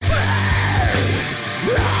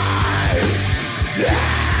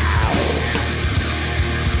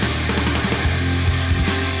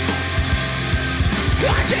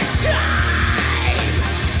It's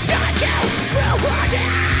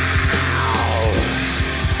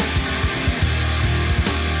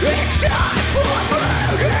time for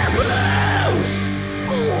Murder Blues!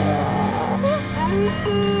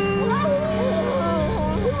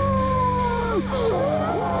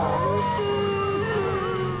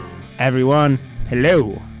 Everyone,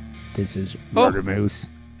 hello. This is Murder Moose.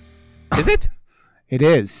 Is it? It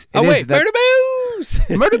is. Murder Moose!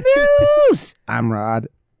 Murder Moose! I'm Rod,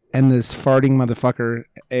 and this farting motherfucker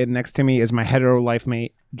next to me is my hetero life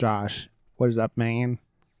mate, Josh. What is up, man?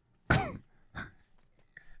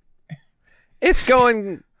 It's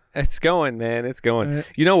going, man. It's going.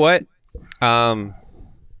 You know what? I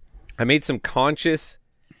made some conscious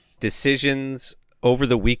decisions over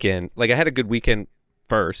the weekend. Like, I had a good weekend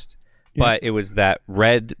first, but it was that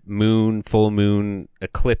red moon, full moon,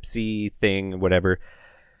 eclipsey thing, whatever.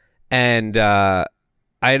 And I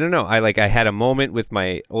don't know. I had a moment with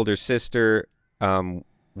my older sister.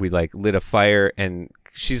 We lit a fire, and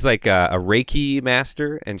she's like a Reiki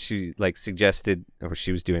master, and she suggested, or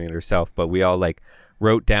she was doing it herself, but we all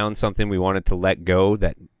wrote down something we wanted to let go,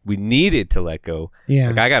 that we needed to let go. Yeah.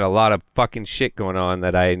 I got a lot of fucking shit going on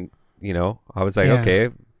that I was like, okay,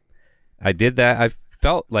 I did that. I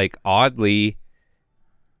felt oddly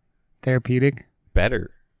therapeutic,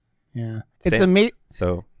 better. Yeah. It's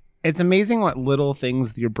It's amazing what little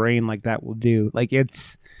things your brain like that will do.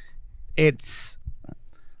 It's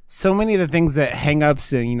so many of the things that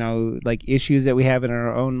hang-ups and issues that we have in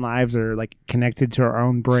our own lives are connected to our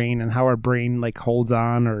own brain and how our brain holds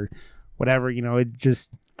on or whatever.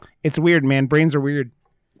 It's weird, man. Brains are weird.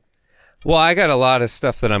 Well, I got a lot of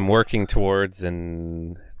stuff that I'm working towards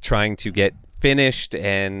and trying to get finished,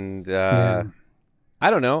 and I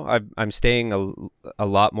don't know. I'm staying a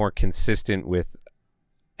lot more consistent with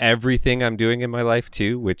everything I'm doing in my life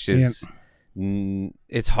too, which is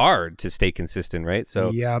it's hard to stay consistent, right?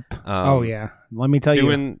 So yep. Let me tell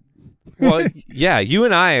you. Well, yeah, you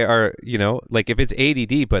and I are, if it's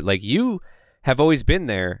ADD, but you have always been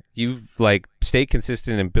there. You've stayed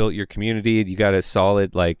consistent and built your community. You got a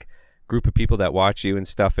solid group of people that watch you and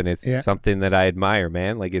stuff, and it's something that I admire,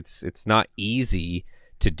 man. It's not easy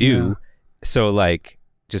to do. Yeah. So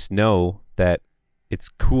just know that it's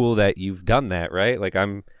cool that you've done that, right?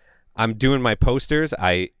 I'm doing my posters.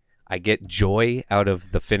 I get joy out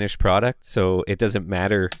of the finished product, so it doesn't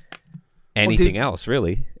matter anything else,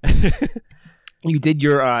 really. You did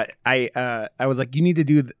your I was like, you need to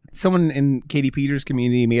do someone in Katie Peters'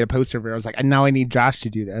 community made a poster of it. I was like, now I need Josh to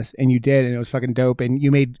do this, and you did, and it was fucking dope. And you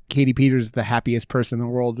made Katie Peters the happiest person in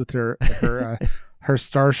the world with her her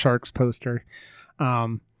Star Sharks poster.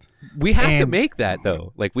 We have to make that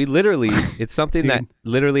though. We literally, it's something that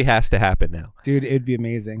literally has to happen now, dude. It'd be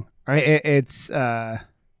amazing. All right, it's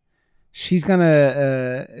she's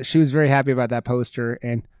gonna she was very happy about that poster.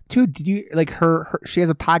 And dude, did you her she has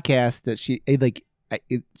a podcast that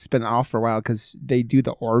it's been off for a while because they do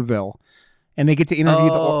the Orville, and they get to interview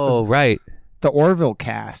the Orville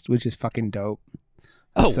cast, which is fucking dope.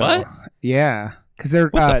 What? Yeah, because they're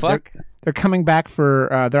what the fuck? They're coming back for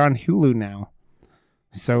they're on Hulu now.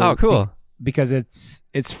 So cool. Because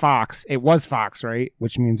it's Fox. It was Fox, right?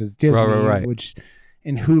 Which means it's Disney. Right. Which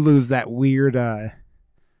and Hulu's that weird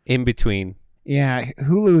in between. Yeah,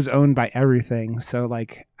 Hulu's owned by everything. So I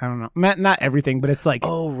don't know, not everything, but it's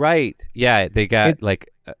yeah, they got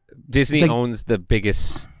Disney owns the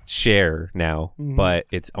biggest share now, but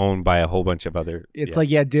it's owned by a whole bunch of other. It's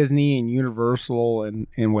Disney and Universal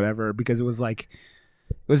and whatever, because it was it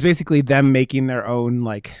was basically them making their own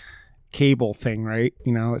cable thing, right?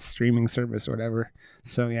 A streaming service or whatever.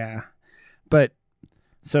 So yeah,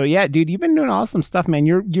 dude, you've been doing awesome stuff, man.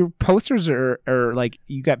 Your posters are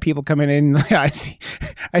you got people coming in. I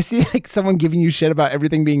see someone giving you shit about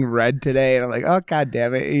everything being red today, and I'm like, oh god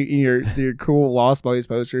damn it! Your cool Lost Boys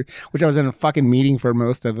poster, which I was in a fucking meeting for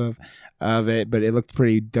most of it, but it looked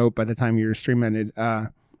pretty dope by the time you were streaming it.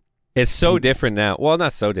 It's so different now. Well,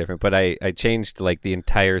 not so different, but I changed the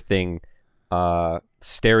entire thing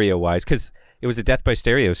stereo wise, because it was a Death by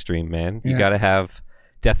Stereo stream, man. You gotta have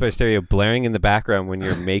Death by Stereo blaring in the background when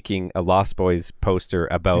you're making a Lost Boys poster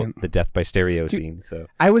about the Death by Stereo scene. So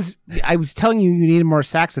I was telling you needed more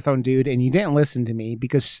saxophone, dude, and you didn't listen to me,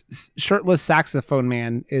 because shirtless saxophone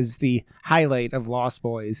man is the highlight of Lost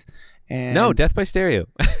Boys. And no, Death by Stereo.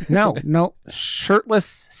 no,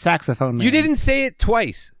 shirtless saxophone man. You didn't say it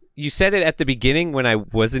twice. You said it at the beginning when I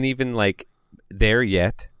wasn't even there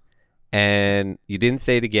yet. And you didn't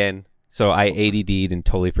say it again, so I ADD'd and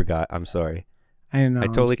totally forgot. I'm sorry. I don't know. I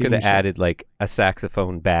totally could have added a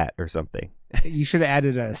saxophone bat or something. You should have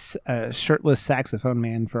added a shirtless saxophone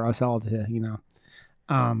man for us all to,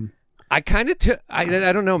 I kind of I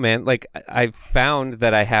don't know, man. Like I've found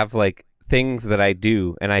that I have like things that I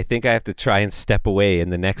do, and I think I have to try and step away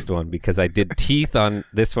in the next one because I did teeth on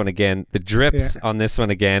this one again, the drips on this one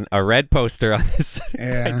again, a red poster on this.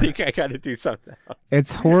 I think I got to do something else.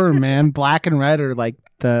 It's horror, man. Black and red are like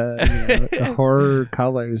the horror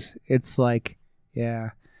colors. It's like,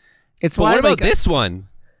 yeah. It's but why, what about like, this one?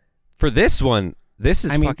 For this one, this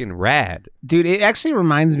is fucking rad. Dude, it actually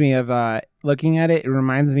reminds me of looking at it. It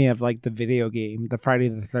reminds me of like the video game, the Friday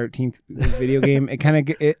the 13th video game. It kind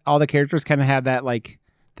of all the characters kind of have that like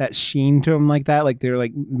that sheen to them, like that. Like they're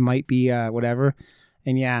like might be whatever.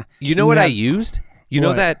 And yeah, you know what I used? You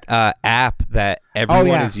know that app that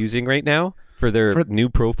everyone is using right now for their new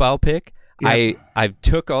profile pic? Yeah. I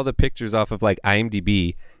took all the pictures off of like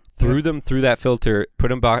IMDb, threw them through that filter, put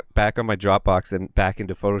them back on my Dropbox and back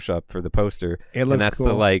into Photoshop for the poster. It looks and that's cool.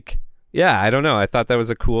 the like, I don't know. I thought that was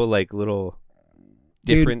a cool like little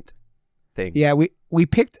different thing. Yeah, we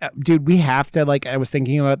picked, dude, we have to, like, I was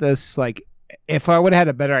thinking about this, like, if I would have had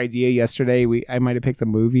a better idea yesterday, I might have picked a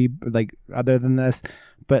movie, like, other than this,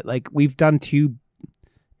 but, like, we've done 2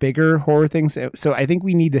 bigger horror things, so I think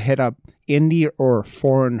we need to hit up indie or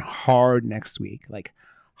foreign hard next week, like,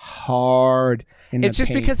 hard in It's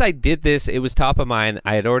just because I did this, it was top of mind,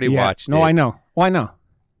 I had already watched it. No, I know. Well, I know.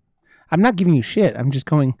 I'm not giving you shit, I'm just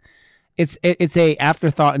going... It's a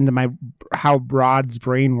afterthought into how Rod's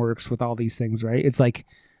brain works with all these things, right? It's like,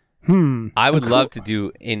 I would love to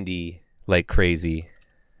do indie like crazy.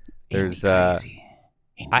 There's crazy.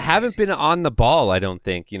 I haven't been on the ball, I don't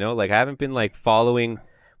think, like I haven't been like following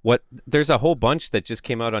there's a whole bunch that just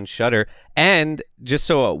came out on Shudder, and just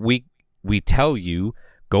so we tell you,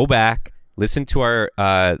 go back, listen to our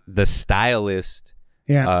The Stylist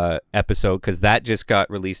episode, because that just got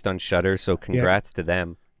released on Shudder, so congrats to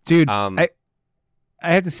them. Dude, I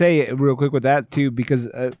have to say it real quick with that too, because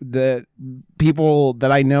the people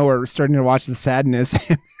that I know are starting to watch The Sadness.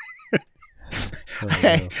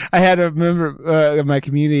 I had a member of my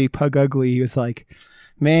community, Pug Ugly. He was like,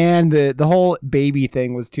 "Man, the whole baby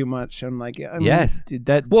thing was too much." I'm like, yes, dude,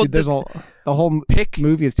 there's the whole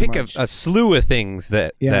movie is too much. A slew of things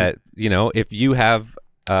that if you have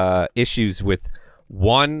issues with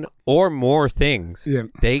one or more things,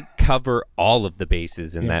 they cover all of the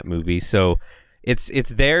bases in that movie. So it's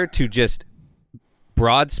there to just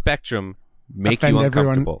broad spectrum make offend you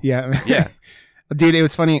uncomfortable. Everyone. Yeah. Dude, it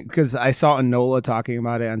was funny because I saw Enola talking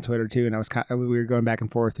about it on Twitter too, and we were going back and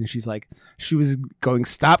forth, and she was going,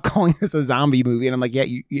 "Stop calling this a zombie movie," and I'm like,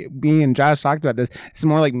 me and Josh talked about this. It's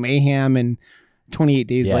more like Mayhem and 28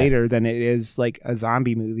 Days Later than it is like a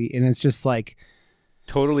zombie movie, and it's just like.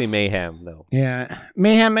 Totally mayhem, though. Yeah,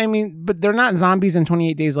 mayhem. I mean, but they're not zombies in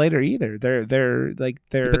 28 Days Later either. They're.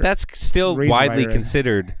 But that's still widely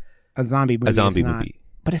considered a zombie movie. A zombie movie,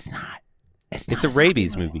 but it's not. It's a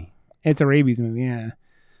rabies movie. It's a rabies movie,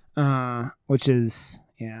 which is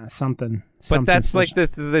something. But that's special.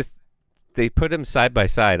 like this. They put them side by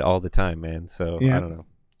side all the time, man. So I don't know.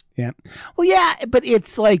 Yeah. Well, yeah, but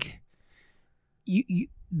it's like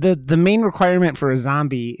the main requirement for a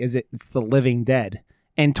zombie is it's the living dead.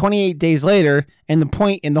 And 28 Days Later, and the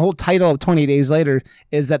point in the whole title of 28 Days Later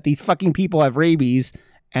is that these fucking people have rabies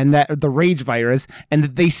and that the rage virus, and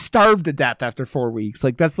that they starve to death after 4 weeks.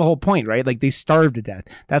 Like, that's the whole point, right? Like, they starve to death.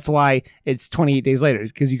 That's why it's 28 Days Later,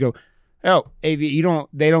 because you go, they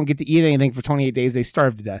don't get to eat anything for 28 days. They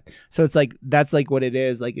starve to death. So it's like, that's like what it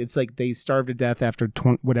is. Like, it's like they starve to death after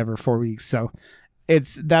 4 weeks. So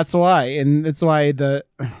that's why. And that's why I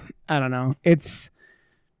don't know.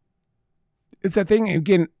 It's a thing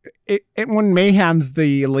again. When Mayhem's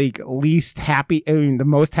the least happy, I mean, the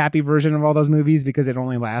most happy version of all those movies, because it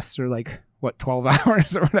only lasts for 12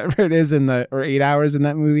 hours or whatever it is or 8 hours in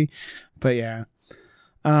that movie. But yeah,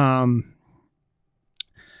 I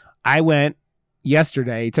went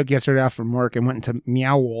yesterday. Took yesterday off from work and went to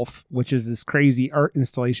Meow Wolf, which is this crazy art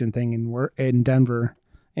installation thing in Denver,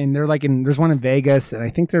 and they're there's one in Vegas, and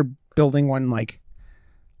I think they're building one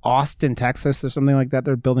Austin, Texas, or something like that.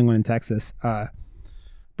 They're building one in Texas. But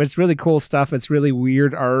it's really cool stuff. It's really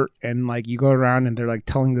weird art, and you go around and they're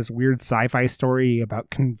telling this weird sci-fi story about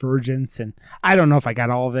convergence, and I don't know if I got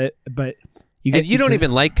all of it, but you don't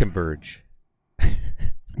even like Converge.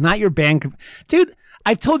 Not your band, dude.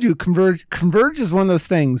 I've told you, Converge is one of those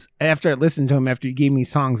things. After I listened to him, after you gave me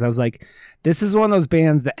songs, I was like, this is one of those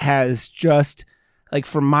bands that has just.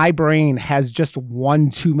 For my brain, has just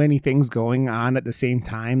one too many things going on at the same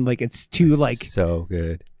time. It's too so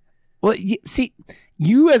good. Well, see,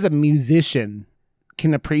 you as a musician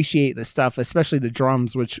can appreciate the stuff, especially the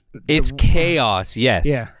drums, which it's chaos. Yes.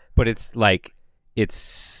 Yeah. But it's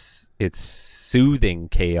it's soothing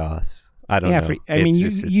chaos. I don't know. I mean,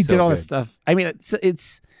 It's you so did all good. this stuff. I mean,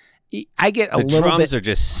 it's I get a The little drums bit. are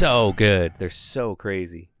just so good. They're so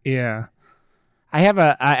crazy. Yeah, I have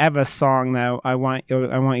a song that I want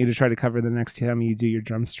you to try to cover the next time you do your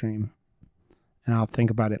drum stream, and I'll think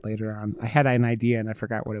about it later on. I had an idea and I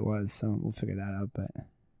forgot what it was, so we'll figure that out. But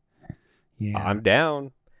yeah, I'm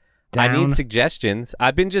down. I need suggestions.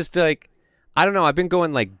 I've been just like, I don't know. I've been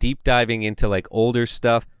going like deep diving into like older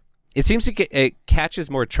stuff. It seems it catches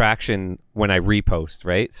more traction when I repost,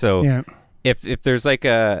 right? So Yeah. if there's like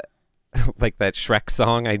a like that Shrek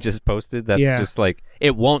song I just posted, that's just like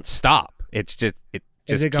it won't stop. It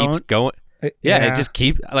just keeps going. Yeah, it just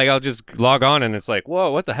like I'll just log on and it's like,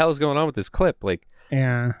 whoa, what the hell is going on with this clip? Like,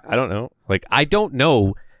 yeah, I don't know. Like, I don't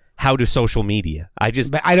know how to social media.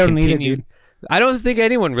 but I don't need it, dude. I don't think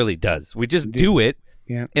anyone really does. We just do it.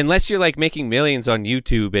 Yeah. Unless you're like making millions on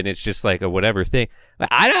YouTube and it's just like a whatever thing. Like,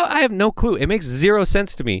 I have no clue. It makes zero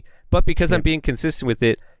sense to me. But because I'm being consistent with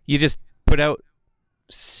it, you just put out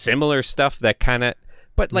similar stuff that kind of.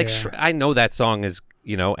 But like, I know that song is,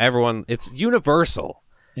 everyone. It's universal,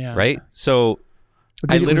 right? So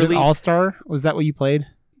I literally All Star. Was that what you played?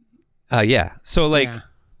 yeah. So like,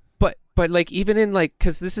 but like even in like,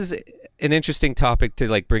 because this is an interesting topic to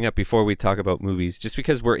like bring up before we talk about movies, just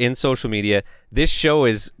because we're in social media, this show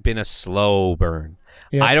has been a slow burn.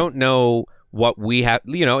 Yeah. I don't know what we have,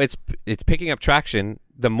 it's picking up traction.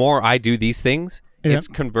 The more I do these things, it's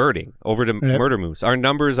converting over to Murder Moose. Our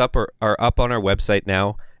numbers are up on our website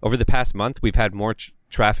now. Over the past month, we've had more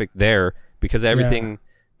traffic there because of everything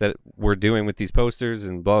that we're doing with these posters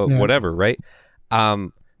and whatever, right?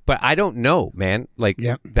 But I don't know, man. Like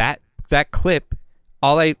that clip,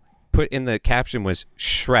 all I put in the caption was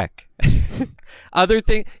Shrek. Other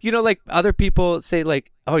thing, like other people say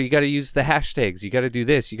like, oh, you got to use the hashtags. You got to do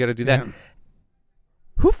this. You got to do that.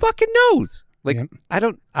 Who fucking knows? Like, I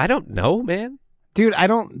don't know, man. Dude, I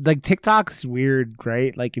don't like TikTok's weird,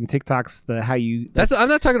 right? Like in TikTok's I'm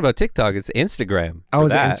not talking about TikTok. It's Instagram. Oh,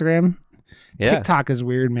 is it Instagram? Yeah. TikTok is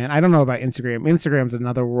weird, man. I don't know about Instagram. Instagram's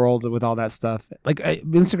another world with all that stuff. Like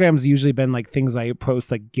Instagram's usually been like things I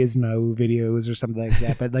post like gizmo videos or something like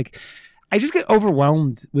that. But like, I just get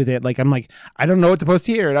overwhelmed with it. Like I'm like, I don't know what to post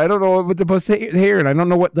here, and I don't know what to post here, and I don't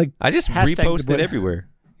know what like. I just repost it everywhere.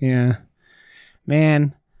 Yeah,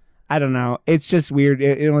 man. I don't know. It's just weird.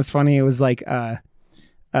 It was funny. It was like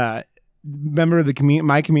member of the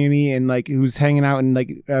my community, and like who's hanging out in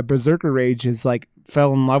like Berserker Rage is like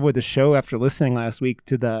fell in love with the show after listening last week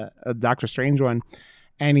to the Doctor Strange one,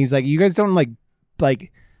 and he's like, you guys don't like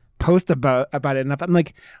post about it enough. I'm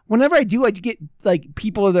like, whenever I do, I get like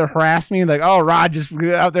people that harass me like, oh, Rod just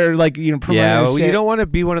out there like promoting well, shit. You don't want to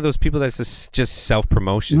be one of those people that's just self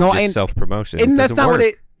promotion. No, self promotion, and that's not what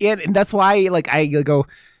it. And that's why like I go.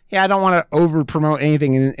 Yeah, I don't want to over promote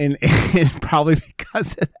anything, and probably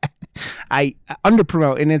because of that, I under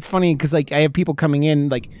promote. And it's funny because like I have people coming in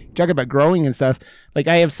like talking about growing and stuff. Like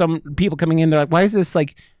I have some people coming in, they're like, why is this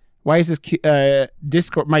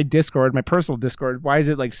Discord, my personal Discord? Why is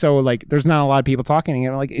it like so like there's not a lot of people talking?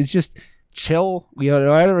 And I'm like, it's just chill,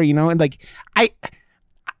 whatever, and like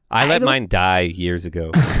I let mine die years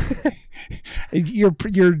ago. Your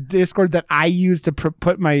Discord that I use to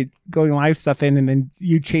put my going live stuff in, and then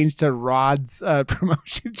you changed to Rod's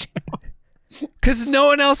promotion channel because no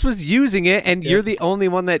one else was using it, and you're the only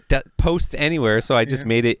one that posts anywhere. So I just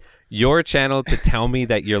made it your channel to tell me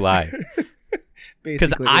that you're live.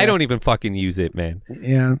 Because I don't even fucking use it, man.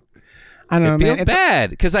 Yeah. I don't know, it feels man. bad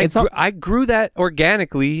because I grew that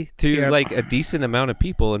organically to like a decent amount of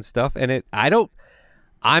people and stuff, and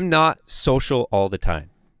I'm not social all the time.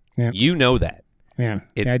 Yeah. You know that. Yeah,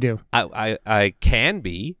 I do. I can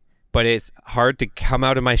be, but it's hard to come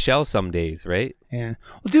out of my shell some days, right? Yeah.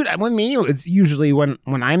 Well, dude, with me, it's usually when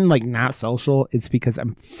I'm like not social, it's because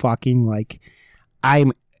I'm fucking like,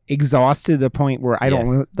 I'm exhausted to the point where I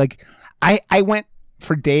don't like, I went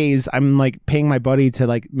for days. I'm like paying my buddy to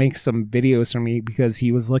like make some videos for me because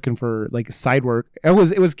he was looking for like side work. It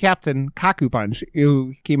was Captain Kaku Punch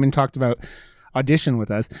who came and talked about audition with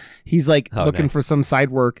us. He's like looking for some side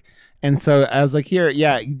work, and so I was like, here,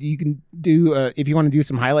 you can do if you want to do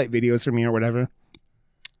some highlight videos for me or whatever.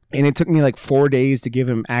 And it took me like 4 days to give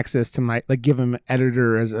him access to my give him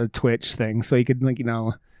editor as a Twitch thing so he could like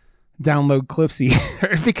download clips.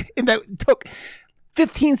 And that took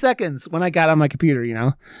 15 seconds when I got on my computer,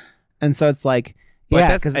 and so it's like, but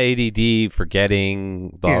that's ADD,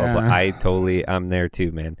 forgetting, blah blah. I'm there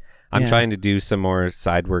too, man. I'm trying to do some more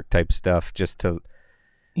side work type stuff just to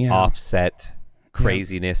offset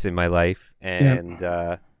craziness in my life. And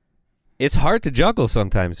it's hard to juggle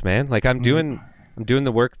sometimes, man. Like I'm doing I'm doing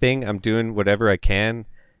the work thing. I'm doing whatever I can,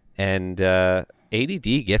 and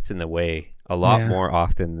ADD gets in the way a lot more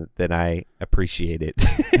often than I appreciate it.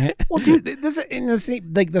 Well, dude,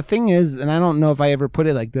 like the thing is, and I don't know if I ever put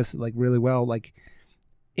it like this, like really well, like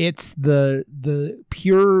it's the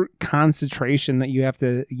pure concentration that you have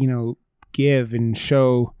to, give and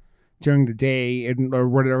show during the day or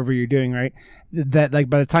whatever you're doing, right? That like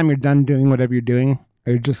by the time you're done doing whatever you're doing,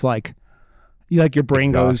 you're just like, your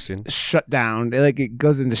brain Exhaustion. goes shut down. It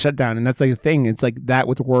goes into shutdown, and that's like the thing. It's like that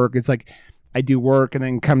with work. It's like I do work and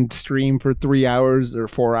then come stream for 3 hours or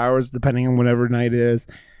 4 hours, depending on whatever night it is,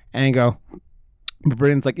 and go. My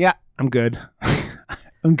brain's like, yeah, I'm good.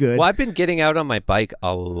 I'm good. Well, I've been getting out on my bike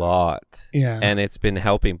a lot, and it's been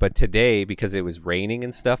helping. But today, because it was raining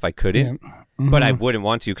and stuff, I couldn't. Yeah. But I wouldn't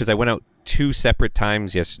want to because I went out 2 separate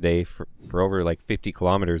times yesterday for over like 50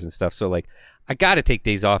 kilometers and stuff. So like, I got to take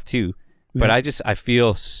days off too. But I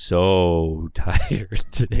feel so tired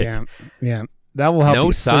today. Yeah. That will help. No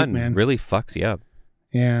you sun, sleep, man. really fucks you up.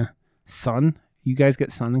 Yeah. Sun? You guys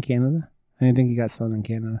get sun in Canada? I didn't think you got sun in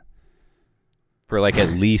Canada. For like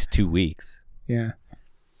at least 2 weeks. Yeah.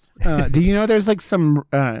 Do you know there's like some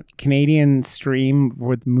Canadian stream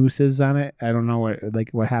with mooses on it? I don't know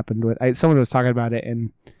what happened with. Someone was talking about it,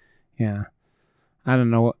 and yeah, I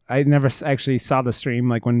don't know. I never actually saw the stream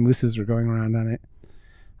like when mooses were going around on it.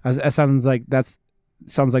 That sounds like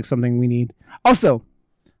something we need. Also,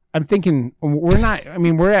 I'm thinking we're not. I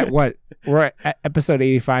mean, we're at what? We're at episode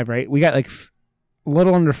 85, right? We got like a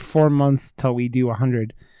little under 4 months till we do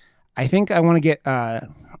 100. I think I want to get a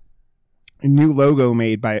new logo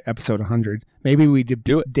made by episode 100. Maybe we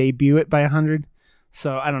debut it by 100.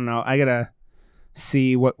 So I don't know. I gotta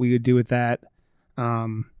see what we would do with that.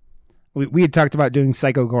 We had talked about doing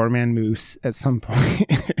Psycho Gorman Moose at some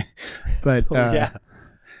point, but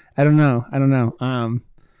I don't know.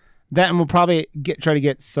 That, and we'll probably try to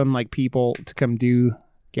get some like people to come do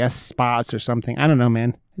guest spots or something. I don't know,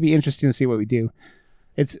 man. It'd be interesting to see what we do.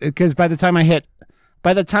 It's because by the time I hit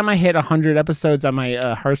 100 episodes on my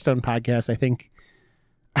Hearthstone podcast, I think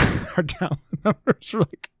our download numbers were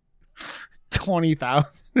like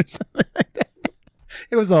 20,000 or something like that.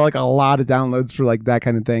 It was like a lot of downloads for like that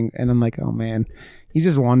kind of thing, and I'm like, oh man, you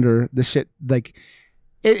just wonder the shit like.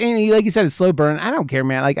 And like you said, it's slow burn. I don't care,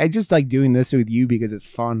 man. Like I just like doing this with you because it's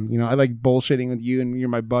fun. I like bullshitting with you, and you're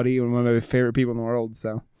my buddy and one of my favorite people in the world.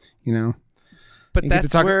 So, But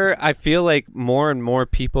that's where I feel like more and more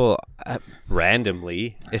people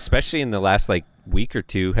randomly, especially in the last like week or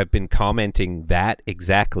two, have been commenting that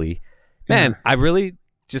exactly. Man, I really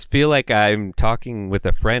just feel like I'm talking with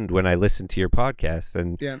a friend when I listen to your podcast,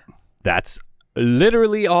 and that's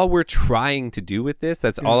literally all we're trying to do with this.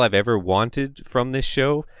 That's all I've ever wanted from this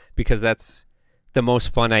show, because that's the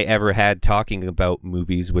most fun I ever had talking about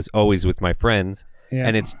movies, was always with my friends.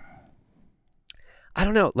 And it's, I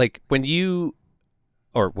don't know, like when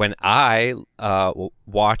I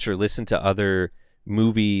watch or listen to other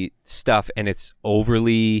movie stuff and it's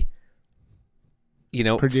overly,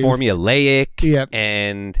 produced, formulaic,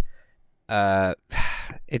 and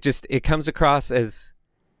it comes across as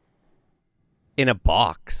in a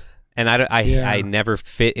box, and I never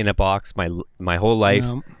fit in a box my whole life.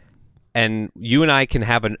 No. And you and I can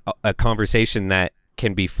have a conversation that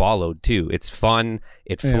can be followed too. It's fun,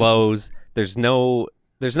 it flows. There's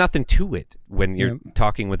nothing to it when you're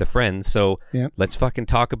talking with a friend. So let's fucking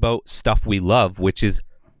talk about stuff we love, which is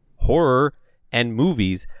horror and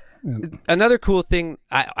movies. Another cool thing,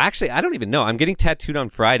 I don't even know. I'm getting tattooed on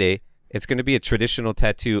Friday. It's going to be a traditional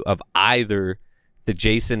tattoo of either the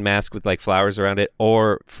Jason mask with like flowers around it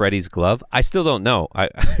or Freddy's glove. I still don't know. I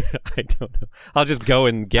don't know. I'll just go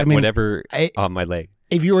and get whatever on my leg.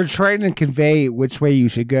 If you were trying to convey which way you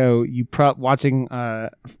should go, you watching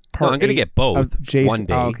part I'm going to get both one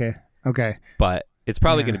day. Oh, okay. But it's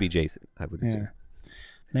probably going to be Jason, I would assume.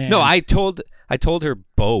 Man. No, I told her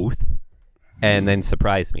both, and then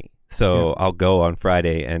surprise me. So I'll go on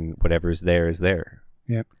Friday, and whatever's there is there.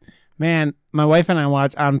 Yep. Man, my wife and I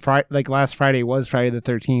watched on Friday. Like last Friday was Friday the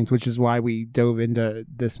 13th, which is why we dove into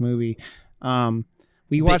this movie.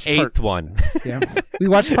 We watched the eighth one. We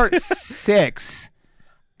watched part 6,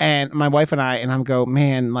 and my wife and I'm go,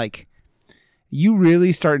 man, like you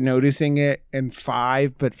really start noticing it in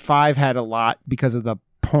 5, but 5 had a lot because of the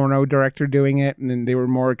porno director doing it, and then they were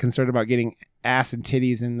more concerned about getting ass and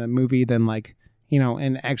titties in the movie than like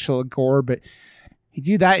an actual gore, but. You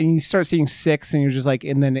do that and you start seeing 6 and you're just like,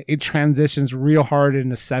 and then it transitions real hard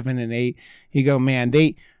into 7 and 8. You go, man,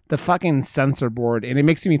 the fucking censor board. And it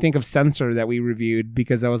makes me think of Censor that we reviewed,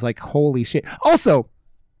 because I was like, holy shit. Also,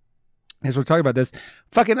 as we're talking about this,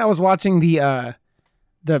 I was watching the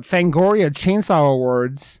the Fangoria Chainsaw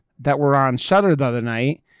Awards that were on Shudder the other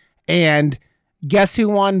night, and guess who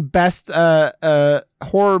won best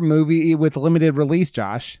horror movie with limited release,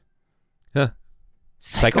 Josh? Huh.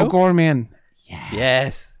 Psycho Gorman.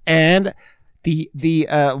 Yes. And the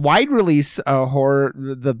wide release horror,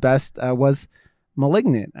 the best was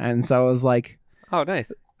Malignant. And so it was like, Oh,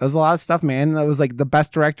 nice. it was a lot of stuff, man. It was like the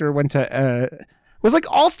best director went to, it was like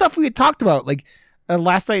all stuff we had talked about. Like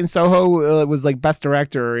Last Night in Soho was like best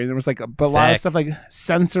director. And it was like a lot of Sick. stuff like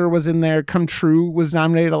Censor was in there. Come True was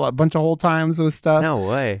nominated a bunch of whole times with stuff. No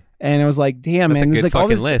way. And it was like, damn, That's man. a It was good like all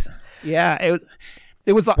fucking this, list. Yeah. It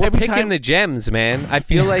was We're every picking time. the gems, man. I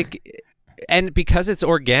feel like, and because it's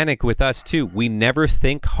organic with us too, we never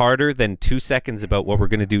think harder than 2 seconds about what we're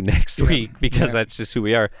going to do next week because that's just who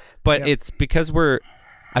we are. But it's because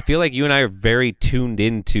I feel like you and I are very tuned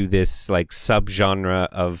into this like subgenre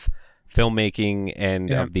of filmmaking and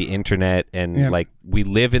of the internet. And like we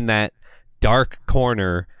live in that dark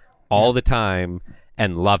corner all the time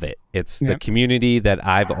and love it. It's the community that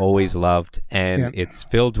I've always loved. And it's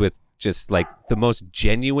filled with just like the most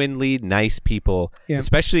genuinely nice people,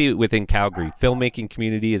 especially within Calgary. Filmmaking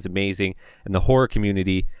community is amazing, and the horror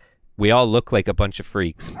community, we all look like a bunch of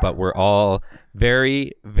freaks, but we're all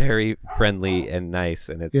very, very friendly and nice,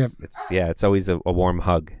 and it's always a warm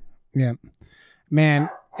hug. Yeah, man,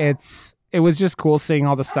 it was just cool seeing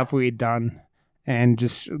all the stuff we had done, and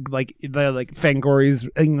just like the Fangori's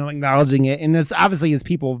acknowledging it, and it's obviously is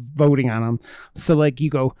people voting on them. So like you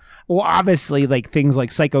go, well, obviously like things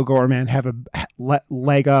like Psycho Gorman have a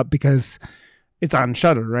leg up because it's on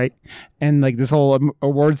Shudder, right? And like this whole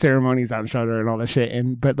award ceremony is on Shudder and all that shit.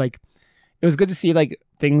 And but like it was good to see like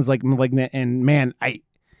things like Malignant. And man,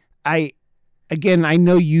 I again, I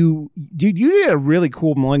know you did a really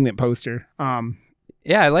cool Malignant poster.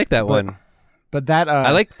 Yeah, I like that one. But that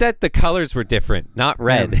I like that the colors were different, not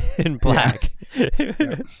red and black.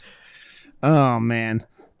 Oh man.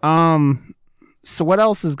 So what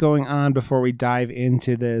else is going on before we dive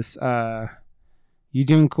into this? You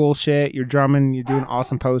doing cool shit, you're drumming, you're doing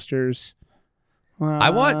awesome posters. I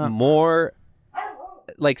want more,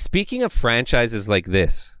 like, speaking of franchises like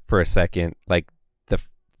this for a second, like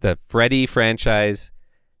the Freddy franchise,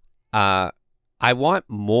 I want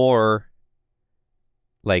more,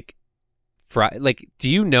 like, do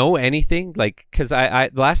you know anything? Like, because I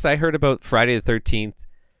last I heard about Friday the 13th,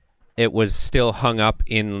 it was still hung up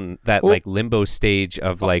in that like limbo stage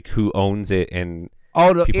of like who owns it and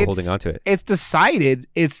people holding on to it. It's decided.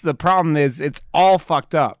 It's the problem is it's all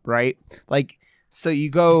fucked up, right? Like, so you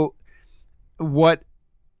go,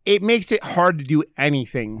 it makes it hard to do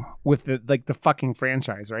anything with the fucking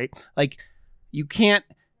franchise, right? Like, they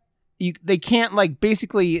can't like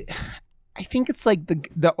basically. I think it's like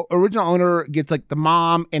the original owner gets like the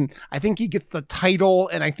mom, and I think he gets the title,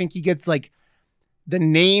 and I think he gets like the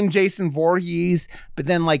name Jason Voorhees, but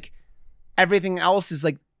then like everything else is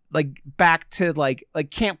like back to like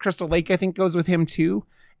Camp Crystal Lake, I think goes with him too.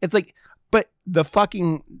 It's like, but the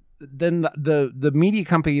fucking then the media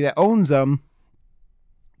company that owns them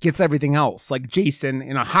gets everything else, like Jason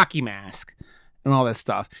in a hockey mask and all this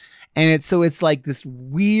stuff. And it's like this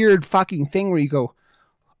weird fucking thing where you go,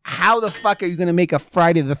 how the fuck are you going to make a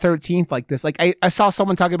Friday the 13th like this? Like I saw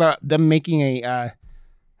someone talking about them making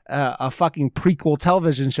a fucking prequel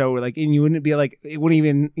television show where like, and you wouldn't be like, it wouldn't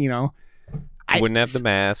even, It wouldn't have the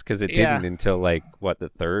mask because it didn't until like what, the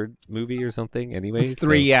third movie or something. Anyways, it's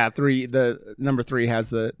three. The number 3 has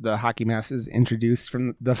the hockey mask is introduced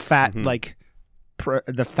from the fat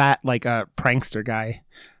prankster guy.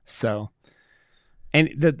 So, and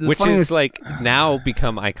the which is like now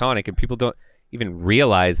become iconic, and people don't even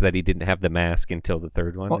realize that he didn't have the mask until the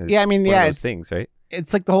third one. Well, it's one of those things, right?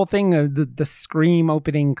 It's like the whole thing of the Scream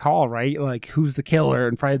opening call, right? Like, who's the killer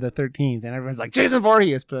in Friday the 13th? And everyone's like, Jason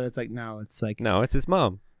Voorhees. But it's like, no, it's like... No, it's his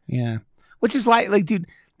mom. Yeah. Which is why, like, dude,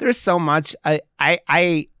 there's so much. I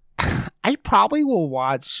probably will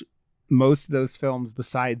watch most of those films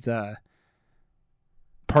besides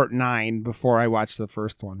Part 9 before I watch the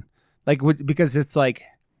first one. Like, because it's like...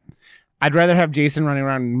 I'd rather have Jason running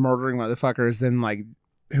around murdering motherfuckers than, like,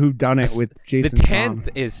 who done it with Jason's The 10th mom.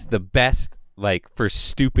 is the best... like for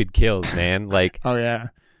stupid kills, man. Like, oh yeah,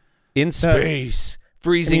 in space,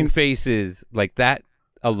 freezing faces, like that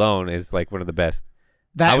alone is like one of the best.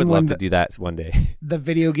 I would love to do that one day. The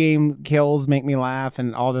video game kills make me laugh,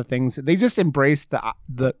 and all the things they just embraced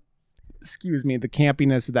the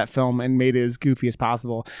campiness of that film and made it as goofy as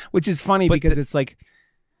possible, which is funny because it's like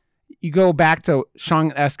you go back to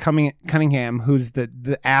Sean S. Cunningham, who's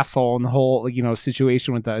the asshole in the whole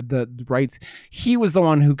situation with the rights. He was the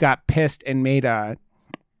one who got pissed and made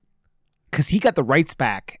because he got the rights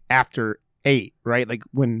back after 8, right? Like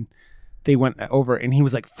when they went over, and he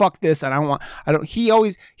was like, "Fuck this," and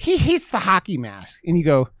he hates the hockey mask, and you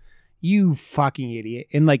go, "You fucking idiot!"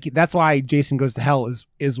 And like that's why Jason Goes to Hell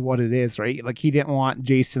is what it is, right? Like he didn't want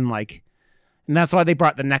Jason like. And that's why they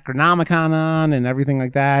brought the Necronomicon on and everything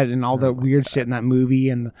like that, and all the weird shit in that movie,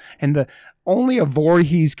 and the only a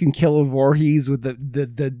Voorhees can kill a Voorhees with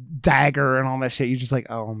the dagger and all that shit. You're just like,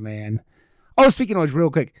 oh man. Oh, speaking of which,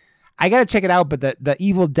 real quick, I gotta check it out. But the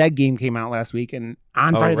Evil Dead game came out last week, and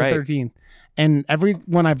on Friday the 13th, and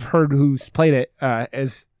everyone I've heard who's played it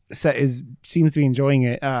seems to be enjoying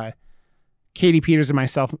it. Katie Peters and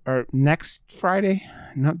myself are next Friday,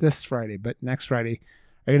 not this Friday, but next Friday,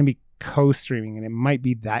 are gonna be co-streaming, and it might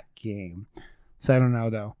be that game, so I don't know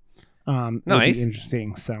though. Nice. It'll be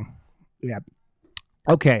interesting. So yeah,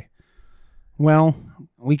 okay, well,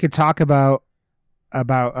 we could talk about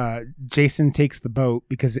Jason takes the boat,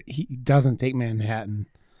 because he doesn't take Manhattan,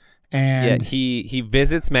 and he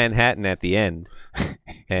visits Manhattan at the end,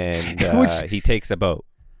 and he takes a boat,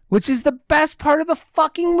 which is the best part of the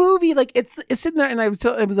fucking movie. Like it's sitting there, and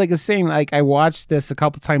it was like a saying. Like I watched this a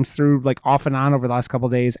couple times through, like off and on over the last couple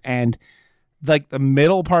of days, and like the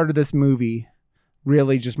middle part of this movie,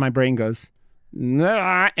 really just my brain goes,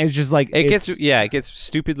 nah. It's just like it gets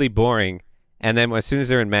stupidly boring, and then as soon as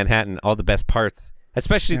they're in Manhattan, all the best parts,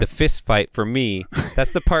 especially the fist fight, for me,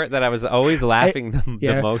 that's the part that I was always laughing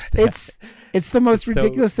the most at. It's the most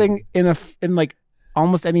ridiculous thing in like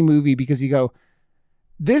almost any movie, because you go,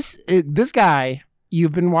 This guy,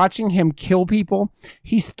 you've been watching him kill people.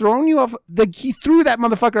 He's thrown you off. He threw that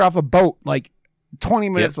motherfucker off a boat like 20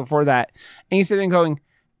 minutes before that, and he's sitting going,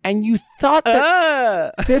 and you thought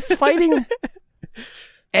that fist fighting,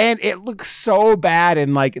 and it looks so bad.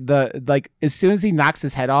 And like as soon as he knocks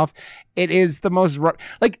his head off, it is the most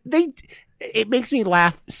it makes me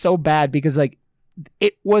laugh so bad, because like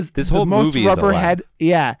it was this the whole most movie rubber is a laugh. head.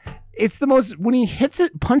 Yeah, it's the most, when he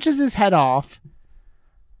punches his head off.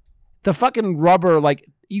 The fucking rubber, like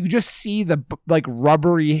you just see the like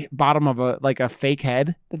rubbery bottom of a fake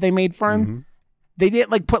head that they made for him. Mm-hmm. They didn't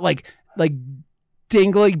like put like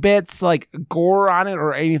dingly bits, like gore on it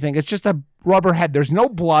or anything. It's just a rubber head. There's no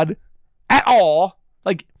blood at all.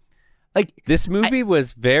 Like this movie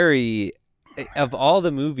was very, of all the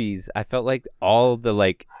movies, I felt like all the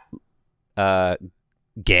like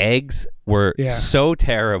gags were so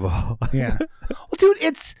terrible. Yeah. Well, dude,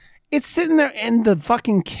 it's sitting there, and the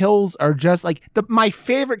fucking kills are just like my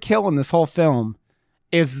favorite kill in this whole film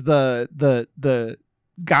is the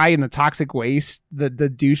guy in the toxic waste, the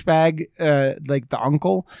douchebag, like the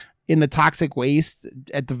uncle in the toxic waste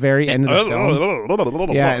at the very end of the film.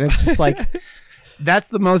 Yeah, and it's just like that's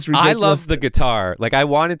the most ridiculous. I love the guitar. Like I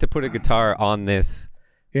wanted to put a guitar on this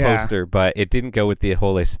poster, but it didn't go with the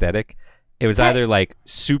whole aesthetic. It was either like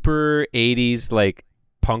super 80s like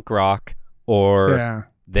punk rock or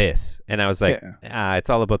this, and I was like, it's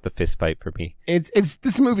all about the fist fight for me. It's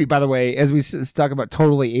this movie, by the way, as we talk about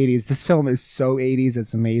totally 80s, this film is so 80s,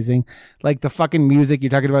 it's amazing. Like the fucking music, you're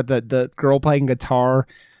talking about the girl playing guitar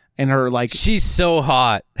and her like, she's so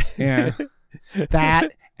hot. Yeah.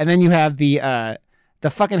 That, and then you have the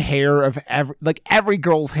fucking hair of every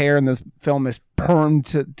girl's hair in this film is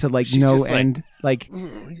permed to like she's no end. Like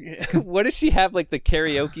what does she have, like the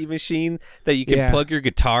karaoke machine that you can plug your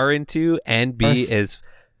guitar into and be as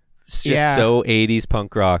just so 80s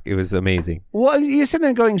punk rock? It was amazing. Well, you're sitting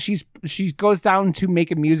there going, she goes down to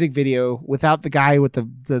make a music video without the guy with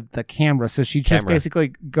the camera, so she just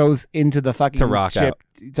basically goes into the fucking ship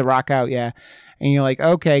to rock out. Yeah, and you're like,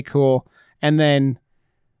 okay, cool. And then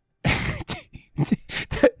there's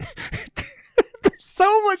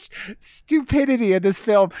so much stupidity in this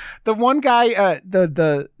film. The one guy,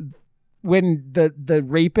 when the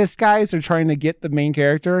rapist guys are trying to get the main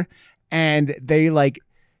character, and they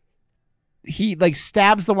he like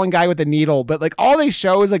stabs the one guy with a needle, but like all they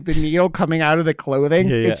show is like the needle coming out of the clothing.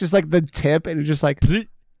 It's just like the tip, and it's just like, and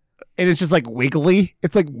it's just like wiggly.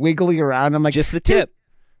 It's like wiggly around. I'm like, just the tip.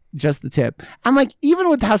 Just the tip. I'm like, even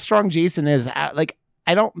with how strong Jason is, like,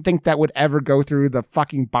 I don't think that would ever go through the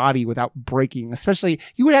fucking body without breaking. Especially,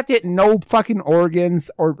 you would have to hit no fucking organs,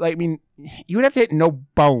 or I mean, you would have to hit no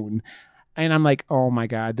bone. And I'm like, oh my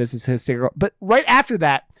God, this is hysterical. But right after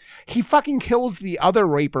that, he fucking kills the other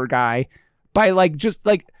raper guy by like just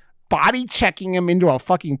like body checking him into a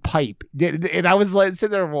fucking pipe. And I was like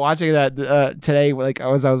sitting there watching that today, like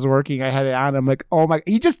as I was working, I had it on. I'm like, oh my,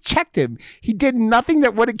 he just checked him. He did nothing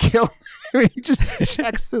that would have killed him. He just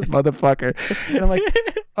checks this motherfucker. And I'm like,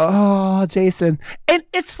 oh, Jason. And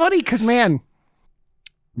it's funny because, man,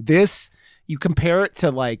 this, you compare it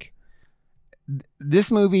to like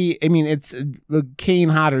this movie, I mean, it's Kane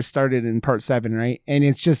Hodder started in part 7, right? And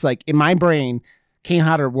it's just like in my brain, Kane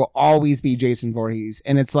Hodder will always be Jason Voorhees,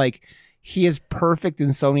 and it's like he is perfect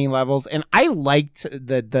in so many levels. And I liked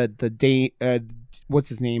the what's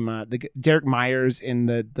his name, the Derek Myers in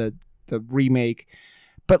the remake,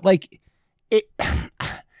 but like it,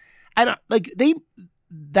 I don't like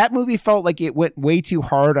that movie felt like it went way too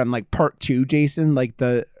hard on like part 2 Jason, like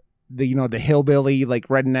the the hillbilly like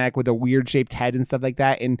redneck with a weird shaped head and stuff like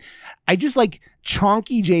that. And I just like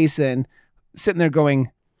chonky Jason sitting there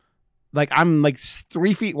going like, I'm like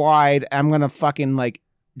 3 feet wide. I'm going to fucking like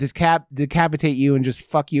decapitate you and just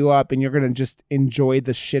fuck you up. And you're going to just enjoy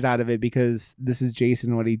the shit out of it because this is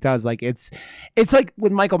Jason, what he does. Like it's like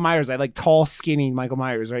with Michael Myers, I like tall, skinny Michael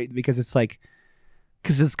Myers, right? Because it's like,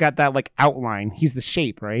 because it's got that like outline. He's the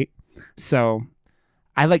shape, right? So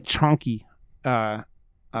I like chonky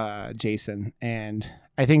Jason, and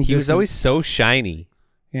I think he was always so shiny.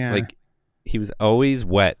 Yeah, like he was always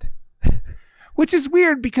wet, which is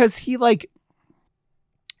weird because he like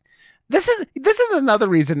this is another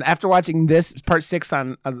reason after watching this part 6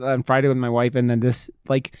 on Friday with my wife, and then this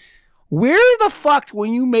like, where the fuck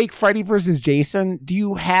when you make Freddy versus Jason do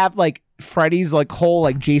you have like Freddy's like whole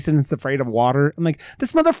like Jason's afraid of water? I'm like,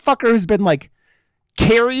 this motherfucker has been like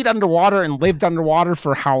carried underwater and lived underwater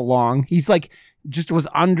for how long? He's like just was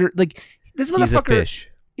under like this motherfucker. He's a fish.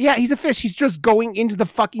 Yeah, he's a fish. He's just going into the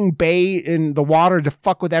fucking bay in the water to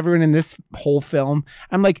fuck with everyone in this whole film.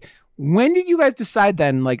 I'm like, when did you guys decide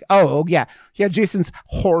then? Like, oh yeah, Jason's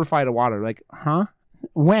horrified of water. Like, huh?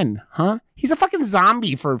 When? Huh? He's a fucking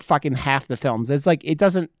zombie for fucking half the films. It's like it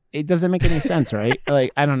doesn't make any sense, right?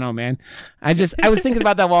 Like, I don't know, man. I was thinking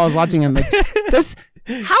about that while I was watching him. Like,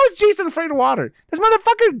 how is Jason afraid of water? This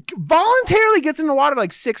motherfucker voluntarily gets in the water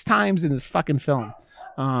like 6 times in this fucking film.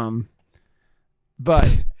 But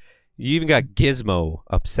you even got Gizmo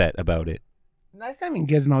upset about it. That's not even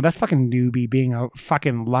Gizmo. That's fucking Newbie being a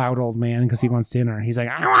fucking loud old man because he wants dinner. He's like,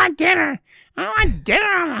 I want dinner. I'm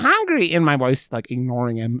hungry. And my wife's like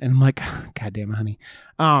ignoring him. And I'm like, God damn it, honey.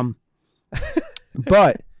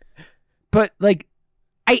 But like,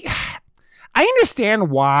 I understand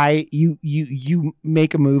why you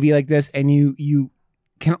make a movie like this and you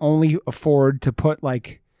can only afford to put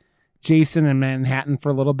like Jason in Manhattan for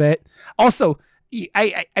a little bit. Also,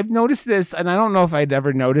 I've noticed this, and I don't know if I'd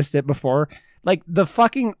ever noticed it before. Like the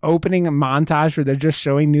fucking opening montage where they're just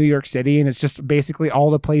showing New York City, and it's just basically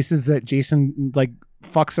all the places that Jason like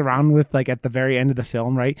fucks around with, like at the very end of the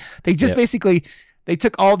film, right? They just basically they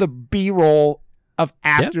took all the B-roll of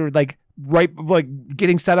after like right like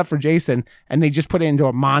getting set up for Jason, and they just put it into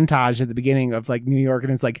a montage at the beginning of like New York,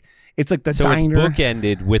 and it's like the diner. It's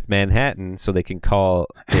bookended with Manhattan, so they can call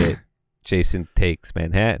it Jason Takes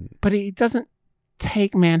Manhattan. But he doesn't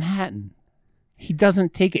take Manhattan. He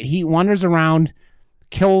doesn't take it. He wanders around,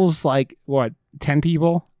 kills like 10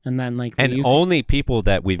 people, and then like and only people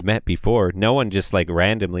that we've met before. No one just like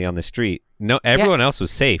randomly on the street. No, everyone else was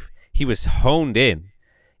safe. He was honed in.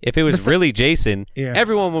 If it was really Jason,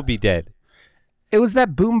 everyone would be dead. It was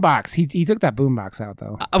that boombox. He took that boombox out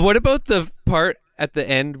though. What about the part at the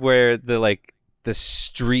end where the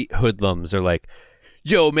street hoodlums are like,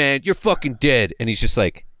 "Yo, man, you're fucking dead," and he's just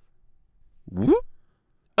like, "Whoop."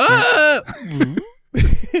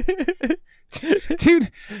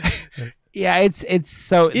 Dude, yeah, it's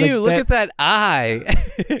so ew, look at that eye.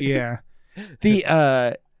 Yeah,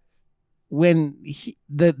 the when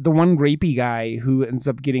the one rapey guy who ends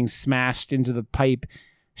up getting smashed into the pipe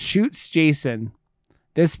shoots Jason.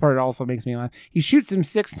 This part also makes me laugh. He shoots him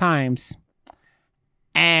 6 times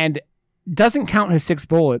and doesn't count his 6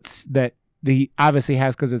 bullets that he obviously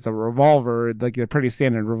has because it's a revolver, like a pretty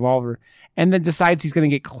standard revolver, and then decides he's going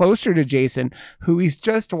to get closer to Jason, who he's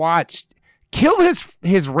just watched kill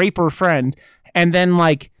his raper friend, and then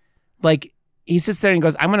like he sits there and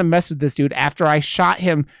goes, I'm going to mess with this dude after I shot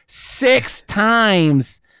him 6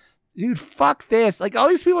 times. Dude, fuck this. Like all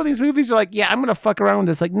these people in these movies are like, yeah, I'm going to fuck around with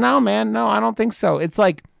this. Like, no, man, no, I don't think so. It's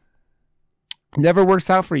like never works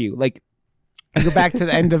out for you. Like you go back to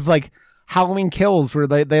the end of like Halloween Kills where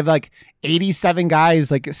they have like 87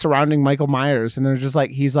 guys like surrounding Michael Myers, and they're just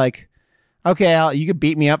like, he's like, okay, you could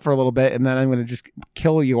beat me up for a little bit and then I'm going to just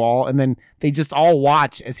kill you all. And then they just all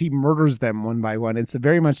watch as he murders them one by one. It's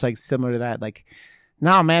very much like similar to that. Like,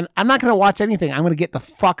 no, man, I'm not going to watch anything. I'm going to get the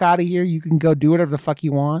fuck out of here. You can go do whatever the fuck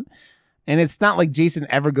you want. And it's not like Jason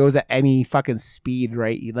ever goes at any fucking speed,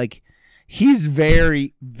 right? Like he's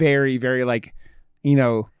very, very, very like, you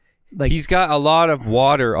know, like he's got a lot of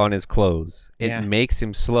water on his clothes. It makes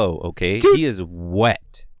him slow. Okay. Dude, he is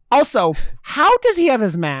wet. Also, how does he have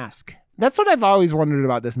his mask? That's what I've always wondered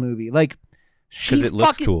about this movie. Like, Because it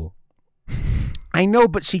looks cool. I know,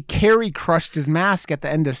 but she Carrie crushed his mask at the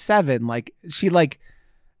end of 7. Like she like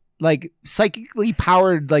psychically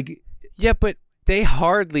powered like. Yeah, but they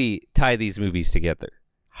hardly tie these movies together.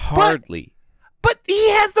 Hardly. But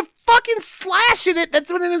he has the fucking slash in it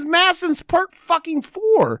that's been in his mask since part fucking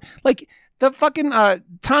 4. Like the fucking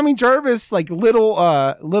Tommy Jarvis, like little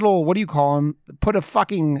what do you call him? Put a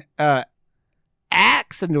fucking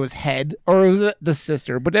axe into his head, or was it the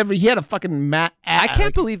sister? Whatever. He had a fucking I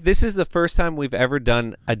can't believe this is the first time we've ever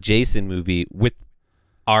done a Jason movie with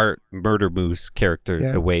our Murder Moose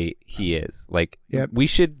character the way he is. Like we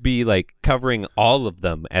should be like covering all of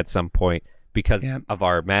them at some point because of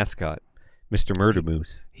our mascot, Mr. Murder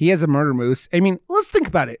Moose. He has a murder moose. I mean, let's think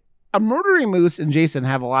about it. A murdering moose and Jason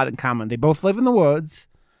have a lot in common. They both live in the woods.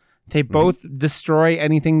 They both destroy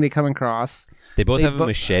anything they come across. They both have a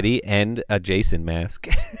machete and a Jason mask.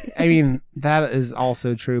 I mean, that is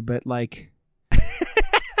also true, but like,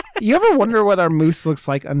 you ever wonder what our moose looks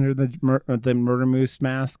like under the murder moose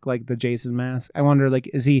mask, like the Jason mask? I wonder, like,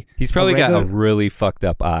 is he? He's probably got a really fucked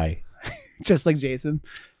up eye, just like Jason.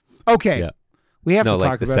 Okay, yeah. We have to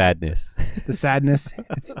like talk the about sadness. The sadness.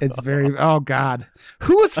 It's very. Oh God,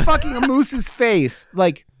 who was fucking a moose's face?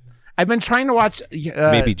 Like, I've been trying to watch.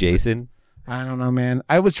 Maybe Jason. I don't know, man.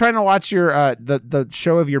 I was trying to watch your the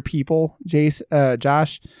show of your people,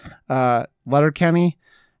 Josh, Letterkenny,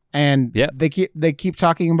 and they keep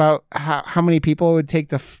talking about how many people it would take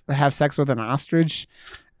to have sex with an ostrich,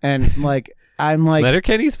 and like I'm like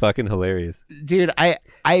Letterkenny's fucking hilarious, dude. I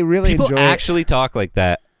really people enjoy actually talk like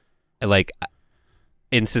that, like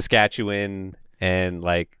in Saskatchewan and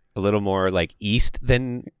like a little more like east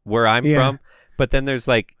than where I'm from. But then there's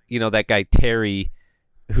like, you know, that guy Terry,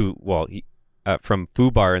 who he, from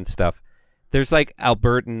Fubar and stuff. There's like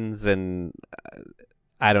Albertans and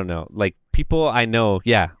I don't know, like people I know,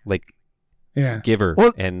 Giver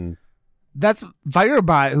and that's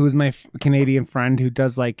Virobot, who's my Canadian friend who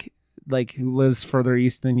does like who lives further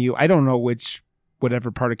east than you. I don't know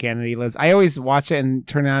whatever part of Canada he lives. I always watch it and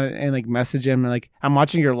turn on it and like message him and like I'm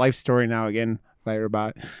watching your life story now again,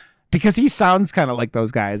 Virobot. Because he sounds kind of like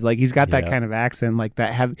those guys. Like he's got that kind of accent, like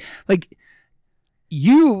that have like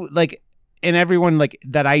you like, and everyone like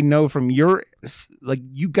that I know from your like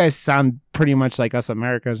you guys sound pretty much like us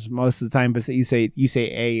Americans most of the time. But you say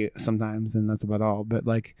a sometimes, and that's about all. But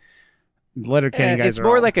like Letterkenny guys, it's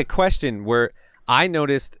more like a question where I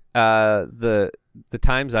noticed the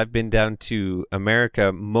times I've been down to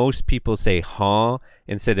America, most people say "huh"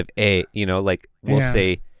 instead of "a." You know, like we'll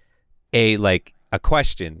say "a" like a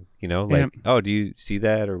question. You know, like, oh, do you see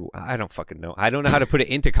that? Or I don't fucking know. I don't know how to put it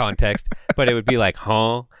into context, but it would be like,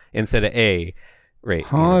 huh, instead of a, right?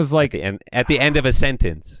 Huh is like at the end of a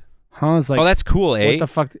sentence. Huh is like, oh, that's cool, eh? What the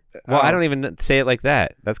fuck? Well, I don't even say it like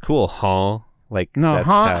that. That's cool, huh? Like, no, that's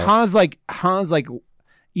huh is like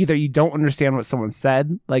either you don't understand what someone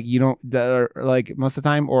said, like you don't, or like most of the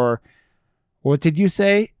time, or what did you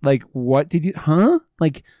say? Like, what did you, huh?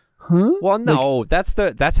 Like, huh? Well, no,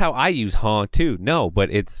 like, that's how I use huh too. No,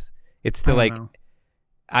 but it's to like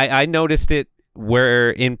I noticed it where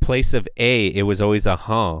in place of a it was always a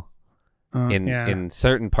huh in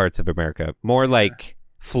certain parts of America, more like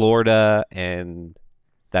Florida and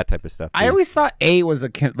that type of stuff too. I always thought a was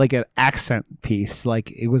like an accent piece,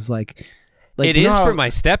 like it was like it is for my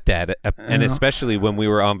stepdad, and especially when we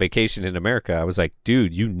were on vacation in America. I was like,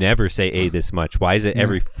 dude, you never say a this much. Why is it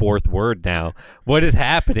every fourth word now? What is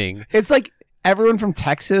happening? It's like everyone from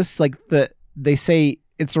Texas, like they say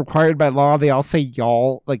it's required by law. They all say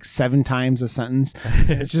y'all like 7 times a sentence.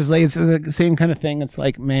 It's just like it's the same kind of thing. It's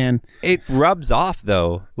like, man, it rubs off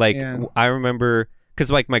though. Like I remember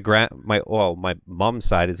because like my mom's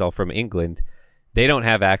side is all from England. They don't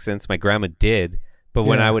have accents. My grandma did. But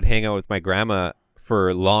when I would hang out with my grandma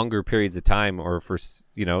for longer periods of time or for,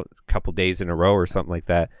 you know, a couple days in a row or something like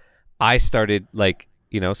that, I started like,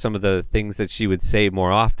 you know, some of the things that she would say more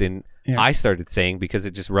often, I started saying because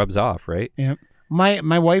it just rubs off, right? Yeah. My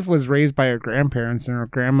wife was raised by her grandparents, and her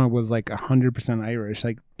grandma was like 100% Irish,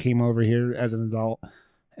 like came over here as an adult.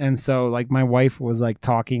 And so like my wife was like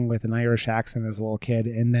talking with an Irish accent as a little kid.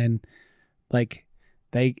 And then like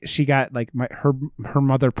she got like her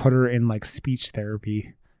mother put her in like speech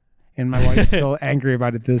therapy, and my wife's still angry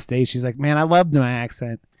about it this day. She's like, man, I loved my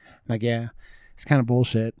accent. I'm like, yeah, it's kind of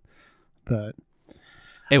bullshit, but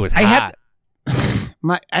it was hot.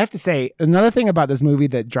 I have to say another thing about this movie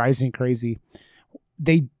that drives me crazy.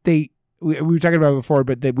 We were talking about it before,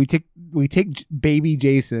 but we take baby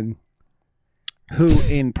Jason, who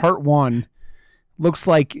in part 1 looks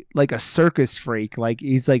like a circus freak. Like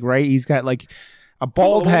he's like, right, he's got like a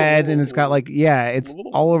bald head, and it's got like, it's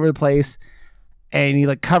all over the place. and he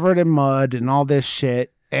like covered in mud and all this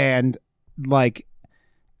shit, and like,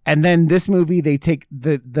 and then this movie they take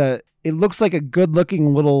the it looks like a good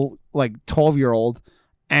looking little like 12-year-old,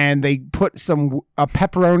 and they put a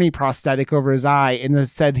pepperoni prosthetic over his eye and then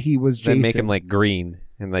said he was Jason. Then make him like green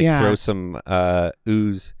and like throw some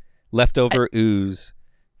leftover ooze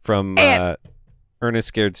from Ernest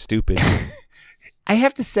Scared Stupid. I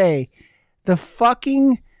have to say, the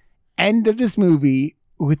fucking end of this movie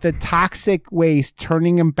with the toxic waste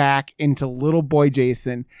turning him back into little boy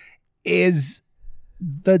Jason is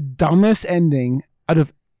the dumbest ending out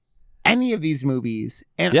of any of these movies.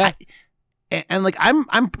 And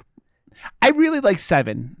I really like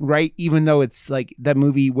 7, right? Even though it's like that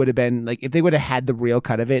movie would have been like, if they would have had the real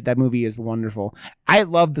cut of it, that movie is wonderful. I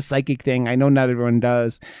love the psychic thing. I know not everyone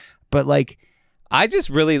does, but like, I just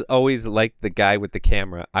really always liked the guy with the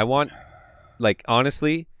camera. I want, like,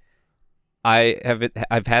 honestly,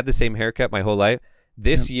 I've had the same haircut my whole life.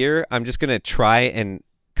 This year, I'm just gonna try and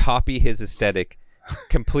copy his aesthetic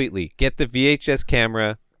completely. Get the VHS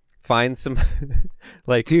camera, find some,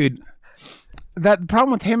 like, dude. That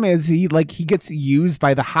problem with him is he gets used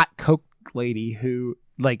by the hot Coke lady who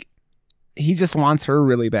like he just wants her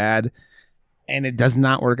really bad, and it does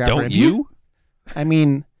not work out. Don't for him. you? I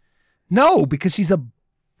mean, no, because she's a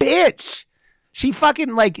bitch. She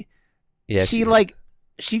fucking like, yeah,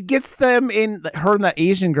 she gets them in, her and the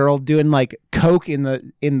Asian girl doing like Coke in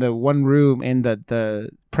the one room, and the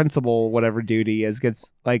principal whatever duty is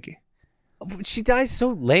gets like. She dies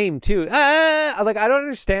so lame too. Like I don't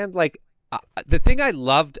understand like. The thing I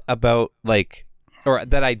loved about like, or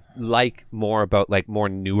that I like more about like more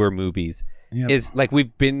newer movies is like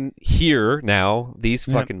we've been here now, these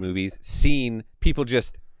fucking movies, seen people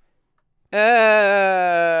just,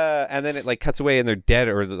 and then it like cuts away and they're dead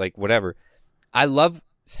or like whatever. I love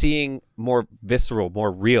seeing more visceral,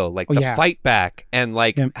 more real, like fight back and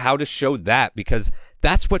like how to show that, because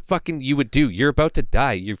that's what fucking you would do. You're about to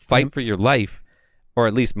die. You fight for your life, or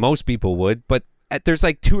at least most people would, but there's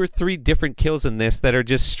like 2 or 3 different kills in this that are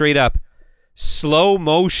just straight up slow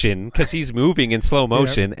motion because he's moving in slow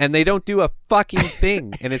motion and they don't do a fucking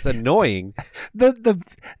thing and it's annoying.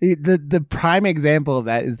 The prime example of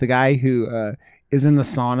that is the guy who is in the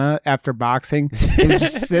sauna after boxing and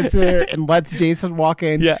just sits there and lets Jason walk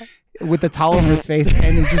in with the towel over his face,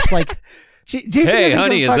 and he just like Jason, hey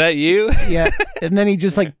honey, is that you? Yeah, and then he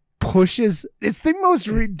just like pushes. It's the most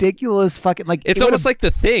ridiculous fucking like. It's almost like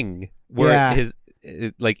The Thing where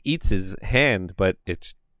it like eats his hand, but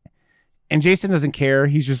it's. And Jason doesn't care.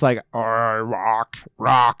 He's just like, rock,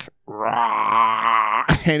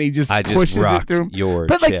 and he just pushes it through your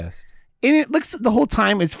but chest. Like, and it looks the whole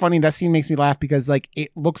time. It's funny. That scene makes me laugh because like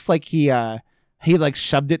it looks like he like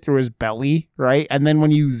shoved it through his belly, right? And then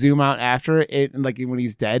when you zoom out after it, like when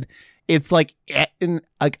he's dead, it's like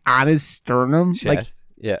on his sternum, chest. Like.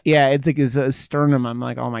 Yeah, it's like his sternum. I'm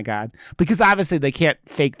like, oh my god, because obviously they can't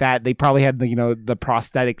fake that. They probably had the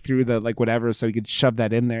prosthetic through the like whatever, so he could shove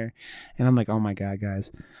that in there. And I'm like, oh my god,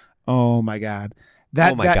 guys, oh my god,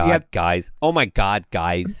 guys, oh my god,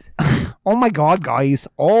 guys, oh my god, guys,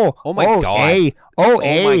 oh my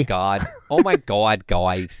god, oh my god,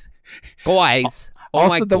 guys, oh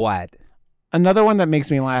my god. Another one that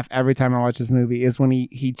makes me laugh every time I watch this movie is when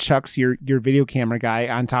he chucks your video camera guy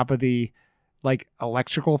on top of the like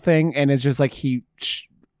electrical thing, and it's just like he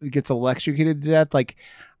gets electrocuted to death. Like,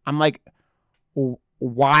 I'm like,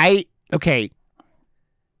 why? Okay,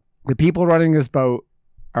 the people running this boat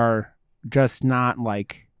are just not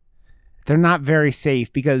like, they're not very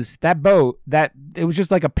safe, because that boat, that it was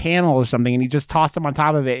just like a panel or something, and he just tossed him on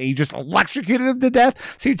top of it and he just electrocuted him to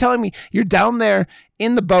death. So you're telling me you're down there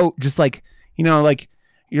in the boat, just like, like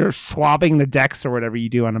you're swabbing the decks or whatever you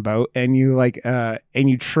do on a boat, and you like and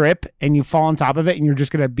you trip and you fall on top of it, and you're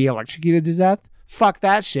just gonna be electrocuted to death? Fuck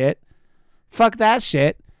that shit.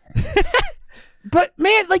 But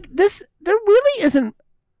man, like this, there really isn't.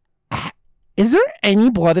 Is there any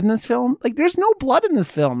blood in this film? Like, there's no blood in this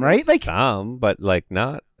film, right? Like some, but like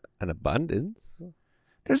not an abundance.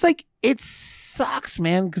 There's like, it sucks,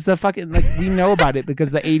 man, because the fucking, like, we know about it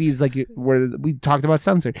because the 80s, like, where we talked about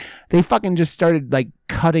censored, they fucking just started like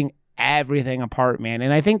cutting everything apart, man.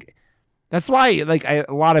 And I think that's why like a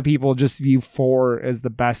lot of people just view 4 as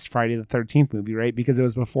the best Friday the 13th movie, right? Because it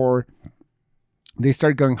was before they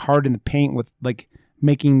started going hard in the paint with like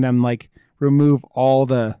making them like remove all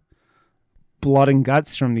the blood and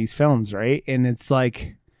guts from these films, right? And it's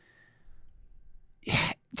like,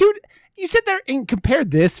 dude, you sit there and compare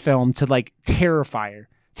this film to like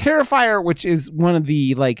Terrifier, which is one of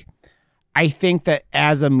the like, I think that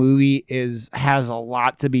as a movie has a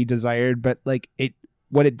lot to be desired, but like it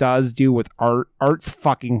what it does do with art. Art's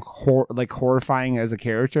fucking horrifying as a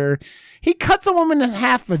character. He cuts a woman in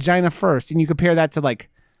half vagina first, and you compare that to like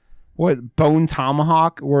what Bone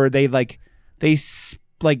Tomahawk, where they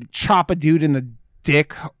chop a dude in the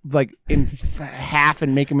dick like in half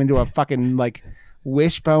and make him into a fucking like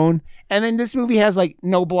wishbone. And then this movie has like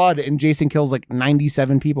no blood, and Jason kills like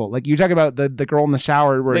 97 people. Like you talk about the girl in the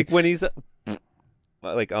shower where like when he's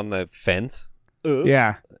like on the fence.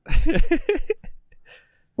 Yeah.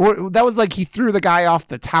 Or that was like he threw the guy off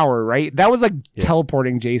the tower, right? That was like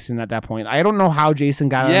teleporting Jason at that point. I don't know how Jason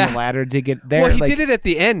got on the ladder to get there. Well, he did it at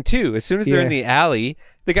the end too. As soon as they're in the alley,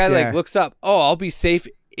 the guy like looks up. Oh, I'll be safe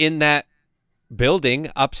in that building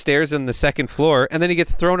upstairs on the second floor, and then he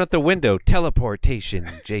gets thrown out the window. Teleportation,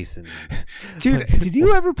 Jason. Dude, did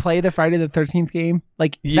you ever play the Friday the 13th game?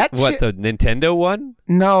 Like that? The Nintendo one?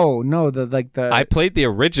 No, the I played the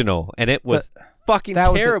original, and it was fucking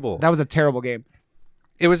terrible. That was a terrible game.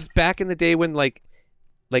 It was back in the day when like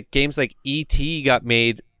games like E.T. got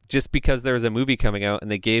made just because there was a movie coming out,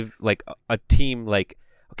 and they gave like a team like,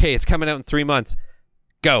 okay, it's coming out in 3 months,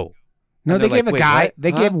 go. No, they gave a guy. What?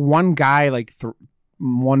 They gave one guy like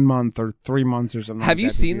 1 month or 3 months or something. Have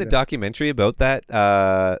you seen the documentary about that?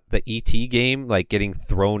 The E.T. game, like getting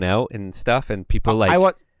thrown out and stuff, and people like.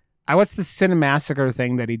 I watched the Cinemassacre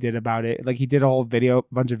thing that he did about it. Like he did a whole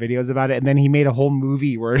bunch of videos about it, and then he made a whole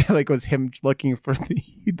movie where it like was him looking for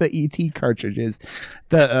the ET cartridges.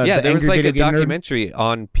 There was like a documentary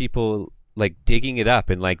on people like digging it up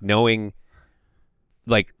and like knowing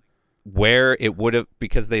like where it would have,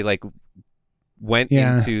 because they like went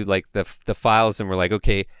into like the files and were like,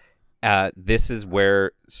 okay, this is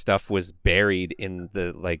where stuff was buried in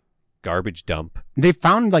the like garbage dump. They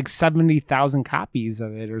found like 70,000 copies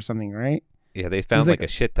of it or something, right? Yeah, they found like a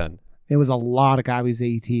shit ton. It was a lot of copies of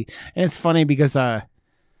ET. And it's funny because one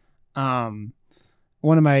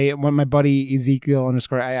of my buddy Ezekiel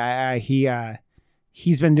 _,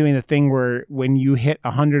 he's been doing the thing where when you hit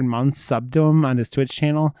 100 months sub to him on his Twitch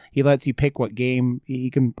channel, he lets you pick what game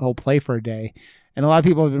he'll play for a day. And a lot of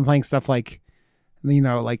people have been playing stuff like, you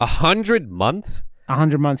know, like 100 months.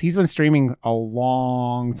 100 months. He's been streaming a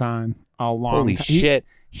long time. Holy shit.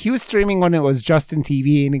 He was streaming when it was Justin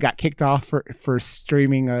TV, and he got kicked off for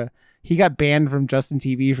streaming he got banned from Justin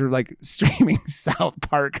TV for like streaming South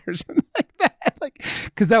Park or something like that. Like,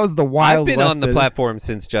 because that was the Wild West. I've been on the of, platform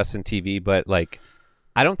since Justin TV, but like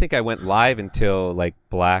I don't think I went live until like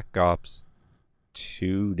Black Ops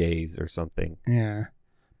 2 days or something. Yeah.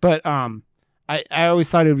 But I always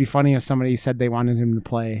thought it would be funny if somebody said they wanted him to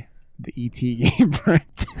play the ET game for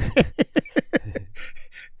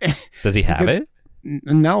it. Does he have it?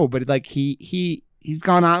 No, but like he's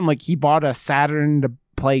gone out and like he bought a Saturn to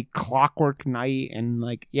play Clockwork Knight, and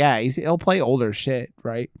like he'll play older shit,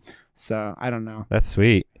 right? So I don't know. That's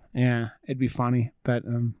sweet. Yeah, it'd be funny, but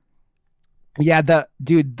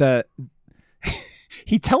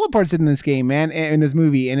he teleports in this game, man, in this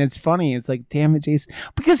movie, and it's funny. It's like, damn it, Jason,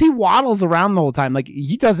 because he waddles around the whole time. Like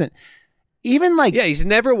he doesn't. Even like he's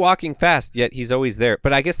never walking fast, yet he's always there.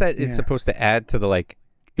 But I guess that is supposed to add to the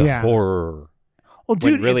horror. Well,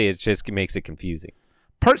 dude, when really it just makes it confusing.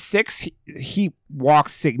 Part 6, he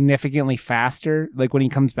walks significantly faster. Like when he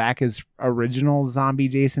comes back as original zombie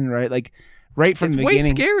Jason, right? Like right from the beginning.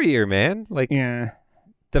 It's way scarier, man. Like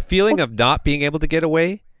the feeling of not being able to get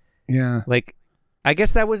away. Yeah. Like I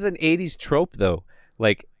guess that was an 80s trope though.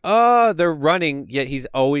 Like, oh, they're running, yet he's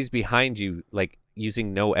always behind you, like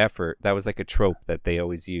using no effort. That was like a trope that they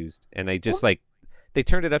always used, and they just they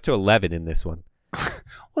turned it up to 11 in this one. Well,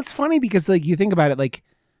 it's funny because like you think about it, like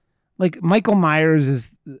Michael Myers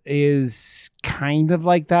is kind of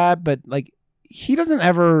like that, but like he doesn't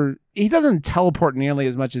teleport nearly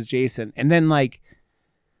as much as Jason. And then like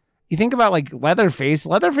you think about like Leatherface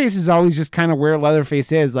is always just kind of where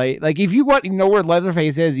Leatherface is. Like if you know where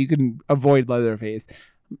Leatherface is, you can avoid Leatherface.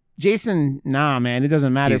 Jason, nah, man, it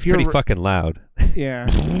doesn't matter. He's pretty fucking loud. Yeah.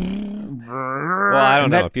 Well, I don't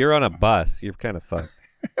know. If you're on a bus, you're kind of fucked.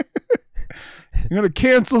 I'm gonna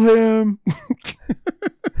cancel him.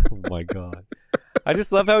 Oh my god! I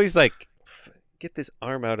just love how he's like, get this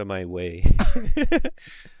arm out of my way.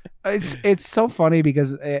 It's so funny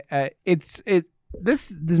because this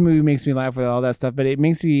movie makes me laugh with all that stuff, but it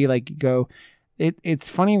makes me like go. It's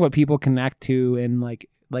funny what people connect to and like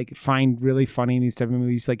find really funny in these type of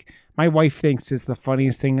movies. Like my wife thinks it's the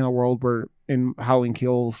funniest thing in the world where in Halloween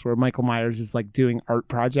Kills where Michael Myers is like doing art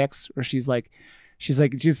projects where she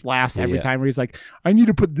just laughs every time where he's like, I need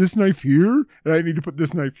to put this knife here and I need to put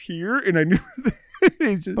this knife here and I knew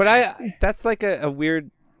but that's like a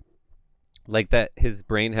weird like that his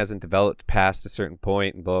brain hasn't developed past a certain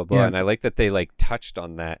point and blah blah blah. Yeah. And I like that they like touched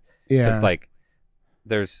on that. Yeah. Because like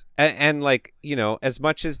there's and like, you know, as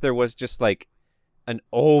much as there was just like an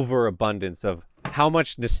overabundance of how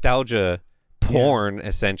much nostalgia porn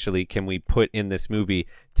essentially can we put in this movie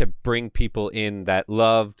to bring people in that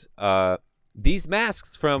loved these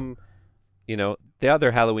masks from, you know, the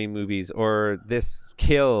other Halloween movies, or this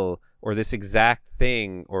kill, or this exact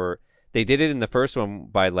thing, or they did it in the first one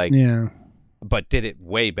by like but did it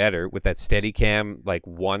way better with that steady cam, like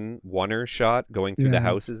oneer shot going through the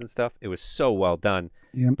houses and stuff. It was so well done.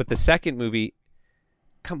 But the second movie,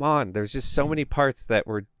 come on, there's just so many parts that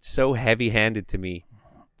were so heavy-handed to me.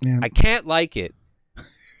 I can't like it.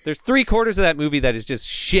 There's 3/4 of that movie that is just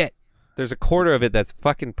shit. There's a quarter of it that's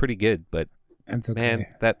fucking pretty good, but That's okay. man,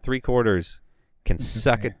 that 3/4 can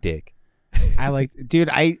suck a dick. I like, dude,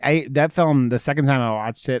 I that film, the second time I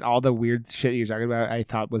watched it, all the weird shit you're talking about, I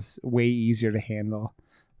thought was way easier to handle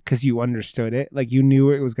because you understood it. Like, you knew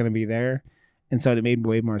it was going to be there. And so it made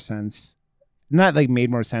way more sense. Not like made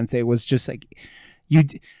more sense. It was just like,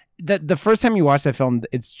 the first time you watch that film,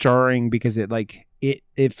 it's jarring because it like,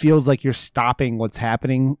 it feels like you're stopping what's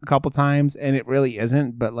happening a couple times, and it really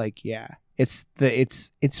isn't. But like, yeah, it's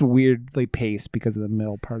weirdly paced because of the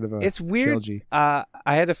middle part of It's weird. trilogy. I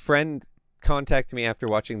had a friend contact me after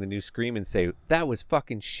watching the new Scream and say that was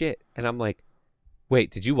fucking shit, and I'm like,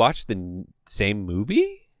 wait, did you watch the same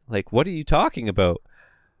movie? Like, what are you talking about?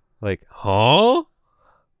 Like, huh?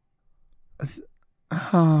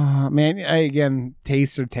 Oh man, again,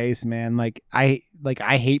 taste or taste, man. Like I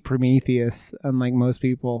hate Prometheus, unlike most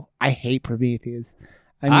people. I hate Prometheus.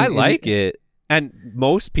 I like it, and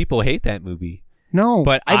most people hate that movie. No,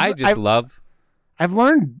 but I love. I've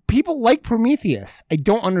learned people like Prometheus. I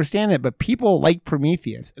don't understand it, but people like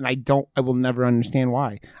Prometheus, and I will never understand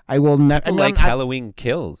why. I will never. People like Halloween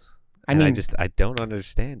Kills. I don't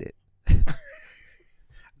understand it.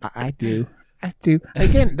 I do.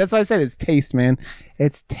 Again, that's why I said it's taste, man.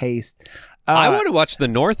 It's taste. I want to watch The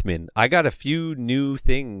Northman. I got a few new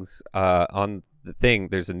things on the thing.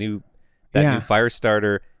 There's a new new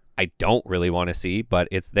Firestarter. I don't really want to see, but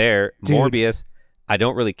it's there. Dude. Morbius. I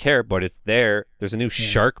don't really care, but it's there. There's a new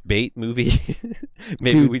shark bait movie.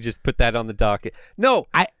 Maybe we just put that on the docket. No,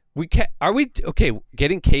 we can't. Are we okay?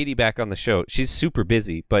 Getting Katie back on the show. She's super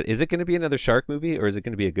busy, but is it going to be another shark movie, or is it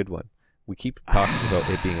going to be a good one? We keep talking about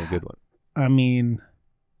it being a good one. I mean,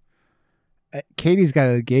 Katie's got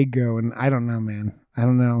a gig going. I don't know, man. I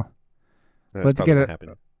don't know. Let's get it.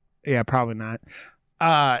 Yeah, probably not.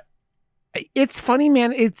 It's funny,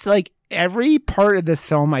 man. It's like every part of this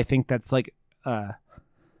film, I think that's like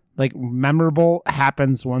memorable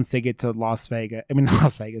happens once they get to Las Vegas. I mean,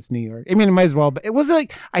 Las Vegas, New York. I mean, it might as well. But it was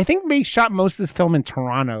like, I think they shot most of this film in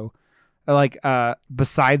Toronto, like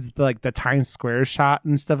besides the Times Square shot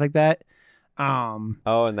and stuff like that. And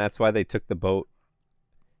that's why they took the boat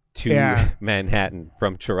to Manhattan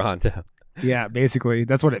from Toronto. Yeah, basically.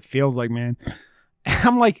 That's what it feels like, man.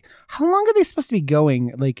 I'm like, how long are they supposed to be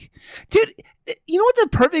going? Like, dude, you know what the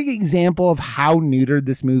perfect example of how neutered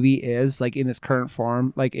this movie is, like in its current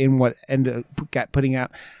form, like in what ended up putting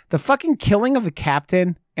out? The fucking killing of the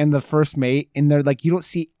captain and the first mate, and they're like, you don't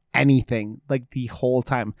see anything like the whole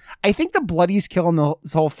time. I think the bloodiest kill in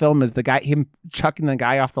this whole film is him chucking the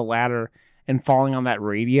guy off the ladder and falling on that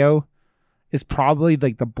radio is probably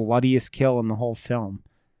like the bloodiest kill in the whole film,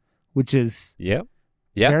 which is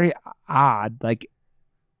very odd. Like,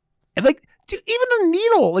 dude, even the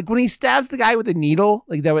needle, like when he stabs the guy with the needle,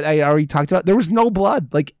 like that I already talked about, there was no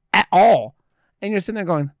blood, like at all. And you're sitting there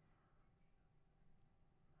going,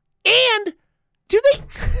 and do they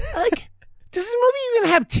like, does this movie even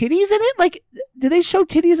have titties in it? Like, do they show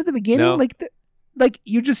titties at the beginning? No. Like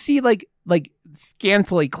you just see like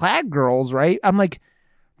scantily clad girls, right? I'm like,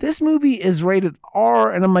 this movie is rated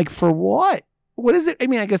R, and I'm like, for what? What is it? I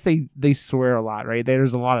mean, I guess they swear a lot, right?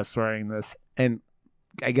 There's a lot of swearing in this, and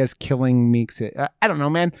I guess killing makes it. I don't know,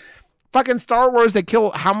 man. Fucking Star Wars, they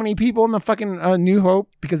kill how many people in the fucking New Hope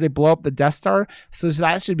because they blow up the Death Star? So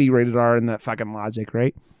that should be rated R in that fucking logic,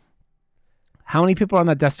 right? How many people are on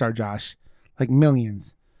that Death Star, Josh? Like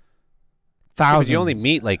millions. Thousands. You only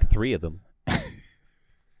meet like 3 of them.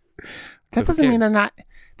 That doesn't mean they're not.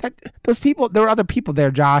 Those people, there were other people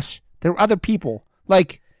there, Josh. There were other people.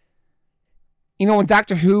 Like, you know, when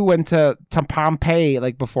Doctor Who went to Pompeii,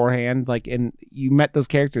 like beforehand, like, and you met those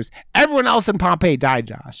characters, everyone else in Pompeii died,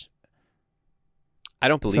 Josh. I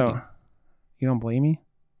don't believe you. You don't believe me?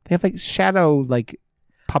 They have like shadow, like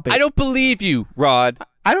puppets. I don't believe you, Rod.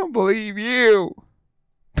 I don't believe you.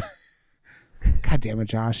 God damn it,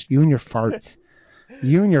 Josh. You and your farts.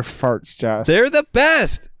 You and your farts, Josh. They're the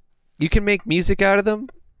best. You can make music out of them.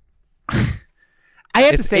 I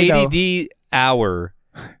have to It's say ADD though, hour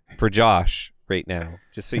for Josh right now.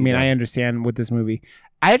 Just so I you mean, know. I understand with this movie.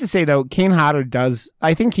 I have to say though, Kane Hodder does.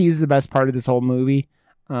 I think he's the best part of this whole movie.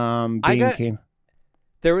 Being Kane.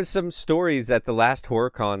 There was some stories at the last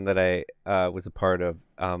HorrorCon that I was a part of.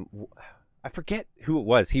 I forget who it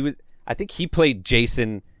was. I think he played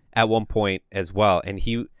Jason at one point as well. And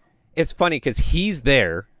it's funny because he's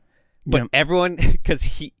there, but everyone,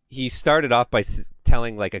 because he started off by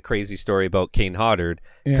telling like a crazy story about Kane Hodder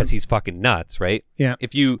because he's fucking nuts, right? Yeah.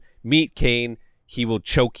 If you meet Kane, he will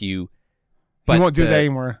choke you. But He won't do that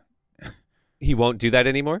anymore. He won't do that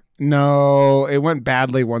anymore? No, it went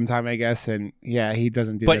badly one time, I guess, and yeah, he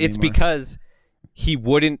doesn't do that But it's anymore. because he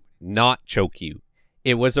wouldn't not choke you.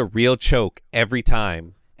 It was a real choke every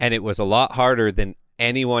time, and it was a lot harder than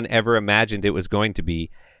anyone ever imagined it was going to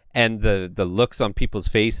be. And the looks on people's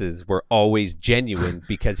faces were always genuine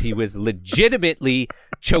because he was legitimately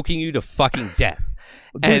choking you to fucking death.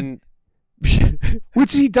 Dude, And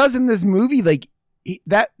which he does in this movie, like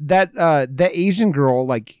that Asian girl,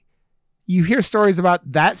 like you hear stories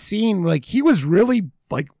about that scene, like he was really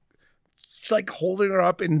like holding her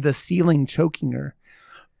up in the ceiling, choking her.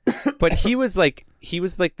 but he was like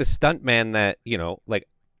the stunt man that, like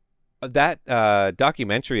that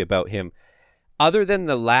documentary about him, other than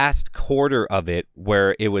the last quarter of it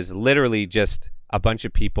where it was literally just a bunch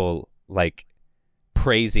of people like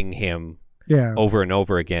praising him over and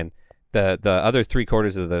over again, the other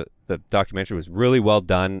 3/4 of the documentary was really well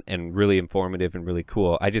done and really informative and really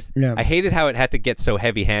cool. I hated how it had to get so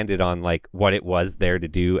heavy-handed on like what it was there to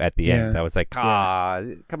do at the end. I was like,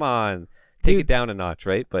 come on, take it down a notch,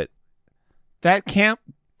 right? But that Camp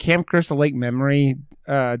Crystal Lake Memory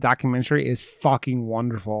documentary is fucking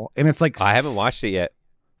wonderful, and it's like I haven't watched it yet.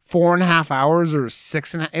 4.5 hours or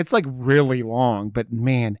 6.5. It's like really long, but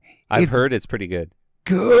man, I've heard it's pretty good.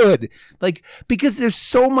 Good, like because there's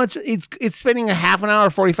so much. It's spending a half an hour,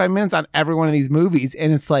 45 minutes on every one of these movies,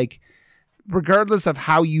 and it's like, regardless of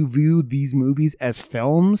how you view these movies as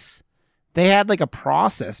films, they had like a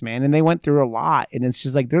process, man, and they went through a lot, and it's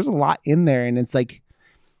just like there's a lot in there, and it's like.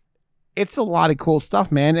 It's a lot of cool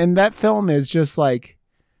stuff, man. And that film is just like,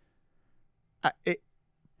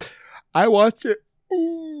 I watched it.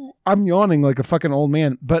 I'm yawning like a fucking old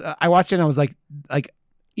man, but I watched it and I was like,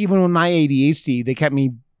 even with my ADHD, they kept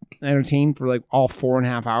me entertained for like all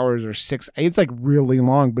 4.5 hours or 6. It's like really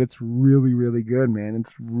long, but it's really, really good, man.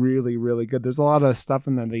 It's really, really good. There's a lot of stuff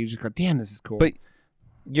in there that you just go, damn, this is cool. But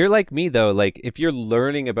you're like me though. Like if you're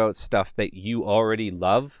learning about stuff that you already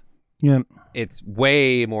love, it's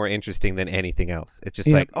way more interesting than anything else. It's just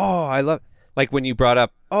like, oh, I love, like when you brought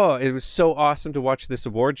up, oh, it was so awesome to watch this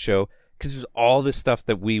award show because it was all the stuff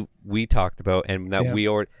that we talked about and that we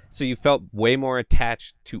already, so you felt way more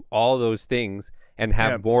attached to all those things and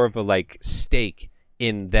have more of a like stake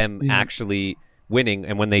in them actually winning.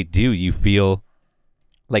 And when they do, you feel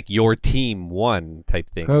like your team won type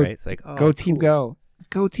thing, right? It's like, oh, go team, go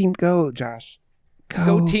team, go Josh,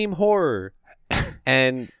 go team horror.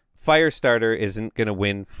 And Firestarter isn't going to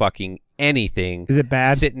win fucking anything. Is it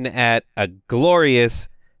bad? Sitting at a glorious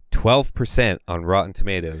 12% on Rotten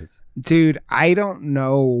Tomatoes. Dude, I don't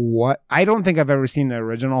know I don't think I've ever seen the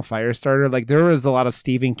original Firestarter. Like there was a lot of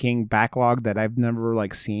Stephen King backlog that I've never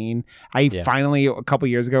like seen. I finally a couple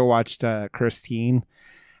years ago watched Christine.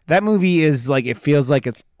 That movie is like, it feels like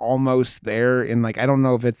it's almost there. And like, I don't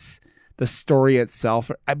know if it's the story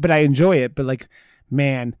itself, but I enjoy it. But like,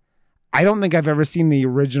 man, I don't think I've ever seen the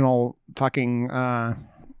original fucking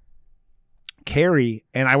Carrie,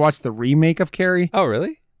 and I watched the remake of Carrie. Oh,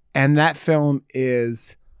 really? And that film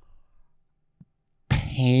is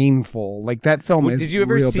painful. Like that film is. Did you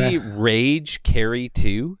ever see bad. Rage Carrie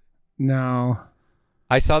 2? No.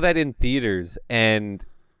 I saw that in theaters, and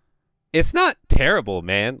it's not terrible,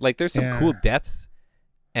 man. Like there's some cool deaths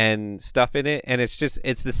and stuff in it, and it's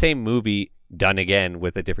the same movie done again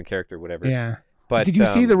with a different character, whatever. Yeah. But did you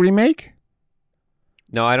see the remake?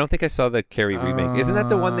 No, I don't think I saw the Carrie remake. Isn't that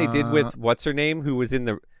the one they did with what's her name, who was in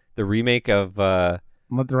the remake of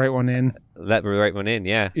Let the Right One In? Let the Right One In,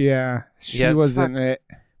 yeah. Yeah, she was in it.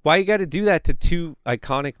 Why you got to do that to two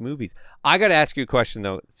iconic movies? I got to ask you a question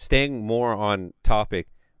though, staying more on topic.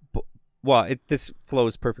 This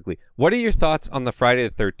flows perfectly. What are your thoughts on the Friday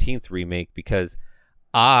the 13th remake? Because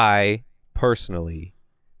I personally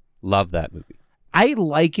love that movie. I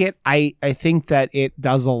like it. I think that it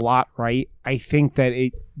does a lot right. I think that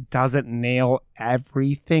it doesn't nail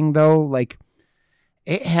everything though. Like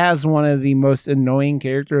it has one of the most annoying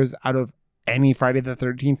characters out of any Friday the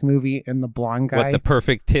 13th movie in the blonde guy. What, the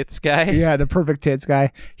perfect tits guy? Yeah, the perfect tits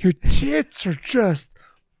guy. Your tits are just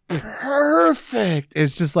perfect.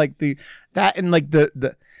 It's just like that and like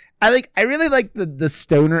the I really like the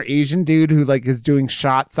stoner Asian dude who like is doing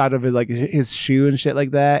shots out of it, like his shoe and shit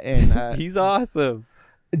like that. And He's awesome.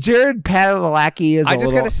 Jared Padalecki is. I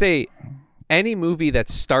just gotta say, any movie that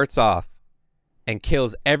starts off and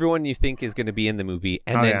kills everyone you think is going to be in the movie,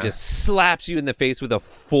 and then just slaps you in the face with a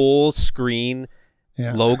full screen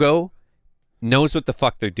logo, knows what the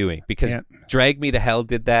fuck they're doing. Because Drag Me to Hell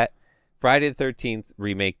did that. Friday the 13th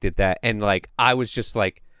remake did that. And like, I was just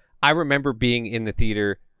like, I remember being in the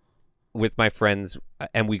theater with my friends,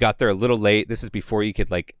 and we got there a little late. This is before you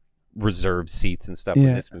could like reserve seats and stuff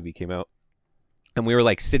when this movie came out. And we were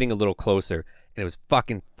like sitting a little closer, and it was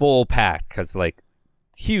fucking full packed because like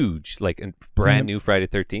huge, like a brand new Friday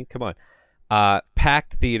the 13th. Come on.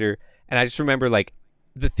 Packed theater. And I just remember like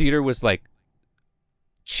the theater was like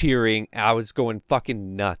cheering. I was going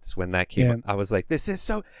fucking nuts when that came out. I was like, this is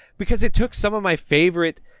so, because it took some of my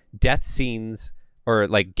favorite death scenes or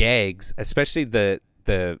like gags, especially the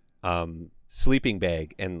sleeping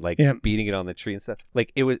bag and like beating it on the tree and stuff.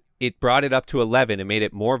 Like it brought it up to 11 and made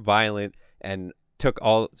it more violent and took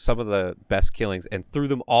some of the best killings and threw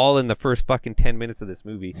them all in the first fucking 10 minutes of this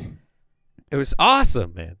movie. It was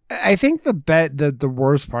awesome, man. I think the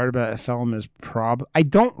worst part about the film is I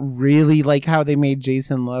don't really like how they made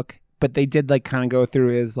Jason look, but they did like kind of go through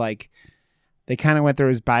his like, they kind of went through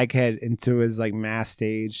his bike head into his like mask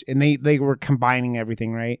stage, and they were combining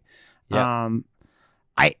everything, right? Yeah.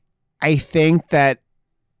 I think that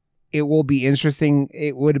it will be interesting.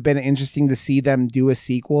 It would have been interesting to see them do a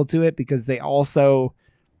sequel to it, because that was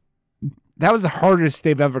the hardest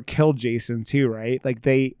they've ever killed Jason too, right? Like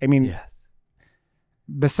yes.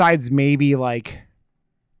 Besides maybe like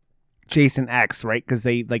Jason X, right? Because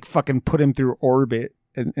they like fucking put him through orbit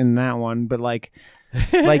in that one, but like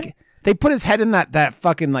they put his head in that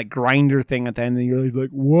fucking like grinder thing at the end, and you're like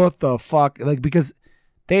what the fuck? Like, because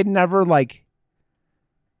they had never like.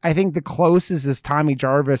 I think the closest is Tommy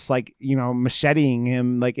Jarvis, like, you know, macheteing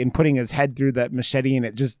him, like, and putting his head through that machete, and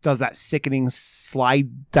it just does that sickening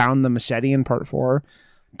slide down the machete in part 4.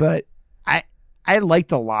 But I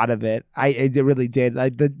liked a lot of it. I really did.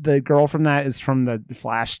 The girl from that is from the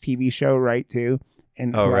Flash TV show, right, too?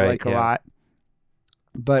 And I like a lot.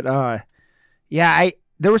 But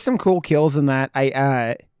there were some cool kills in that.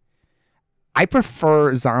 I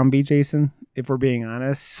prefer zombie Jason, if we're being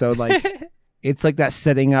honest. So like. It's like that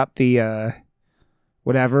setting up the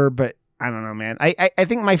whatever, but I don't know, man. I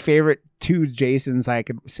think my favorite 2 Jasons I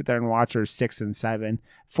could sit there and watch are 6 and 7.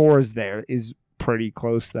 4 is pretty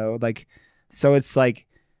close though. Like, so it's like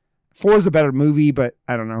 4 is a better movie, but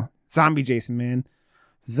I don't know. Zombie Jason, man.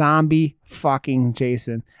 Zombie fucking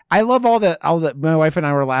Jason. I love all the my wife and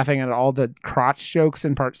I were laughing at all the crotch jokes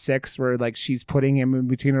in part 6 where like she's putting him in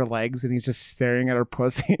between her legs and he's just staring at her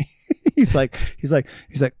pussy. he's like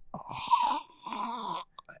oh.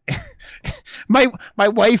 My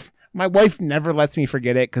wife never lets me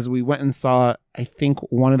forget it, because we went and saw, I think,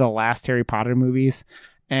 one of the last Harry Potter movies,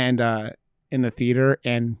 and in the theater,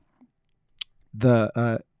 and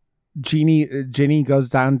the Ginny goes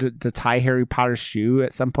down to tie Harry Potter's shoe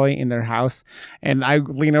at some point in their house, and I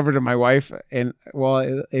lean over to my wife and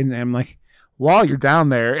I'm like, while you're down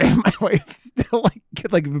there, and my wife still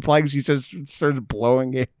like implying she just started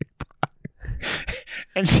blowing it.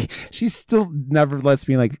 And she still never lets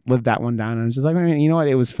me like live that one down. And I'm just like, you know what?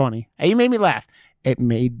 It was funny. You made me laugh. It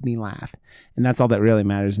made me laugh, and that's all that really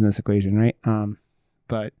matters in this equation, right?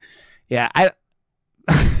 But yeah, I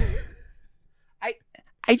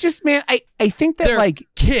just, man, I think that they're like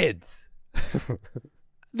kids.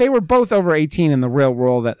 They were both over 18 in the real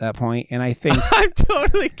world at that point, and I think I'm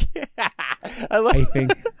totally kidding.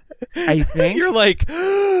 I think you're like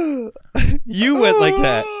you went like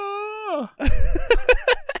that.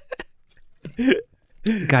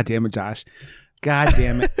 God damn it, Josh. God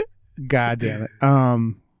damn it.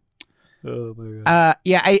 Oh my god.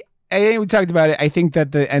 Yeah, I think we talked about it. I think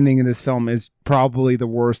that the ending of this film is probably the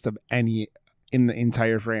worst of any in the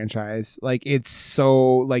entire franchise. Like, it's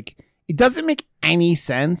so like, it doesn't make any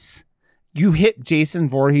sense. You hit Jason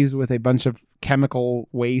Voorhees with a bunch of chemical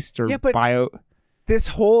waste or bio. This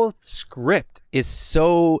whole script is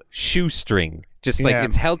so shoestring. Just like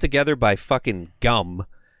it's held together by fucking gum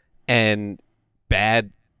and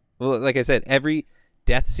bad. Well, like I said, every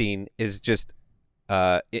death scene is just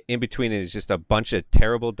in between it is just a bunch of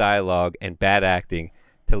terrible dialogue and bad acting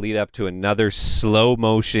to lead up to another slow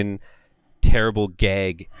motion terrible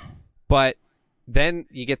gag. But then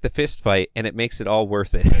you get the fist fight and it makes it all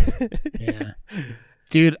worth it. Yeah.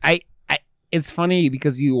 Dude, I it's funny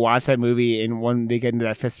because you watch that movie and when they get into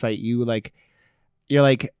that fist fight, you're like,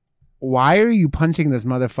 why are you punching this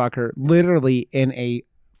motherfucker literally in a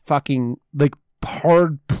fucking like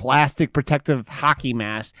hard plastic protective hockey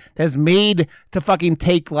mask that's made to fucking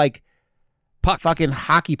take like Pucks. fucking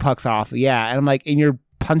hockey pucks off? Yeah. And I'm like, and you're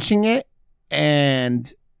punching it,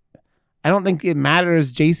 and I don't think it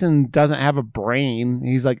matters. Jason doesn't have a brain.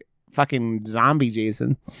 He's like fucking zombie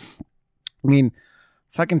Jason. I mean,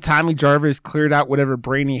 fucking Tommy Jarvis cleared out whatever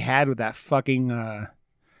brain he had with that fucking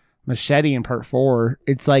machete in part 4.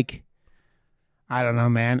 It's like, I don't know,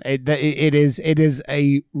 man. It is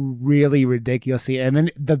a really ridiculous scene. And then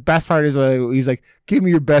the best part is when he's like, "Give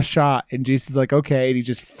me your best shot," and Jason's like, "Okay," and he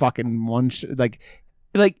just fucking like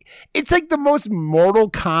it's like the most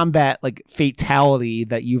Mortal Kombat like fatality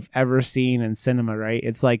that you've ever seen in cinema, right?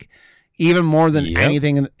 It's like even more than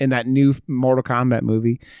anything in that new Mortal Kombat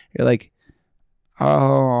movie. You're like,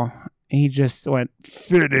 oh, he just went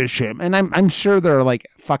finish him, and I'm sure there are like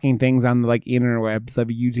fucking things on the like interwebs of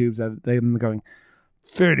YouTube's of them going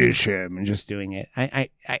finish him and just doing it. I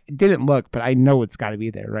didn't look, but I know it's got to be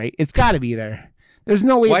there, right? It's got to be there. There's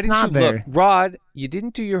no way it's not there. Look? Rod, you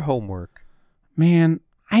didn't do your homework. Man,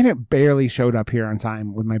 I barely showed up here on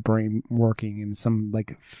time with my brain working in some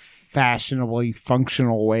like fashionably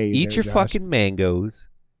functional way. Eat your fucking mangoes.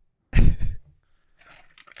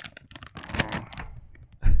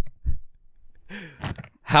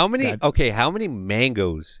 How many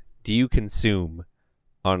mangoes do you consume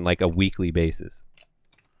on like a weekly basis?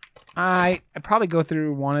 I probably go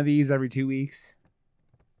through one of these every 2 weeks.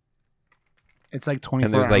 It's like 24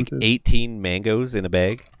 ounces. And there's ounces. like 18 mangoes in a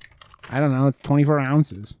bag? I don't know. It's 24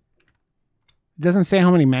 ounces. It doesn't say how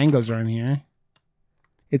many mangoes are in here.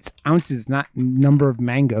 It's ounces, not number of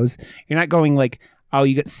mangoes. You're not going like, oh,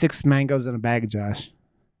 you get 6 mangoes in a bag, Josh.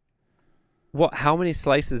 Well, how many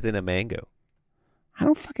slices in a mango? I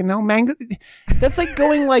don't fucking know. Mango. That's like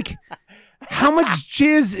going like, how much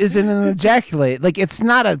jizz is in an ejaculate? Like, it's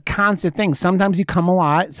not a constant thing. Sometimes you come a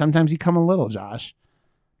lot. Sometimes you come a little, Josh.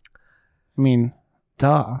 I mean,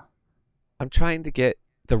 duh. I'm trying to get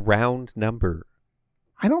the round number.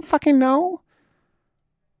 I don't fucking know.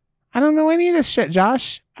 I don't know any of this shit,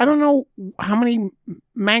 Josh. I don't know how many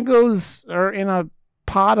mangoes are in a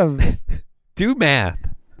pot of... Do math.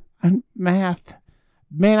 Math.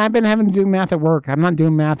 Man, I've been having to do math at work. I'm not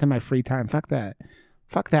doing math in my free time. Fuck that.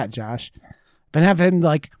 Fuck that, Josh. Been having to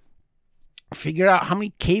like figure out how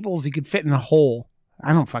many cables you could fit in a hole.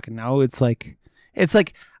 I don't fucking know. It's like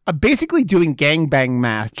basically doing gangbang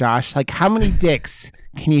math, Josh. Like, how many dicks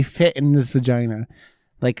can you fit in this vagina?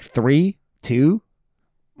 Like 3, 2,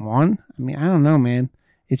 1? I mean, I don't know, man.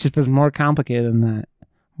 It's just more complicated than that.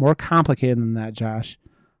 More complicated than that, Josh.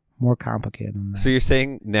 More complicated than that. So you're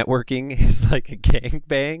saying networking is like a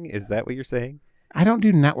gangbang? Is that what you're saying? I don't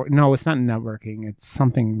do network. No, it's not networking. It's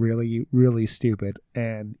something really, really stupid.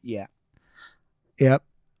 And yeah. Yep.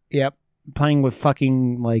 Playing with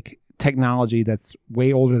fucking like technology that's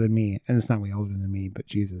way older than me. And it's not way older than me, but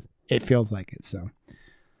Jesus, it feels like it. So,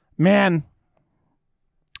 man,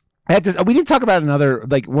 we didn't talk about another,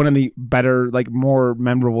 like one of the better, like more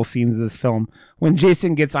memorable scenes of this film when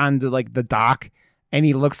Jason gets onto like the dock and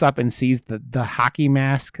he looks up and sees the hockey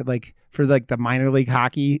mask, like for like the minor league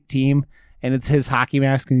hockey team. And it's his hockey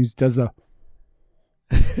mask, and he does the.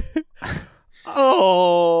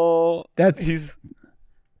 Oh, he's.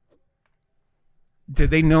 Did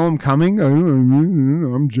they know I'm coming?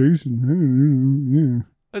 I'm Jason.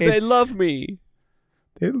 They love me.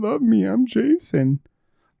 They love me. I'm Jason.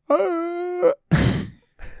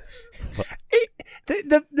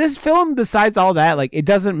 This film, besides all that, like it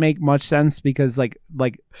doesn't make much sense because, like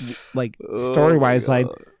story wise, like.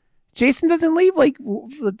 Jason doesn't leave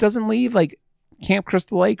Camp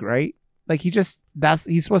Crystal Lake, right? Like he's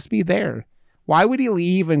supposed to be there. Why would he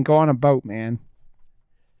leave and go on a boat, man?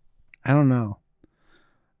 I don't know.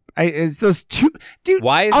 It's those two, dude.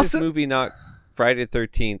 Why is this movie not Friday the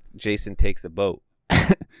 13th? Jason takes a boat.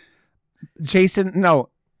 Jason, no.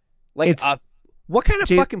 Like, what kind of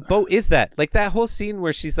fucking boat is that? Like that whole scene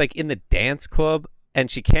where she's like in the dance club and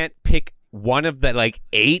she can't pick one of the like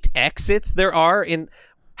 8 exits there are in.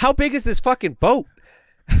 How big is this fucking boat?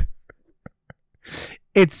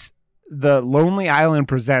 It's the Lonely Island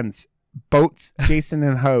presents Boats, Jason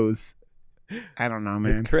and Hose. I don't know,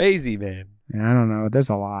 man. It's crazy, man. Yeah, I don't know. There's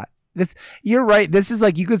a lot. You're right. This is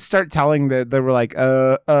like you could start telling that they were like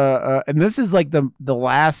and this is like the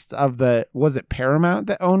last of the, was it Paramount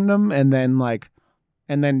that owned them, and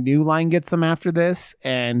then New Line gets them after this,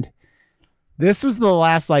 and this was the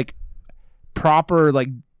last like proper like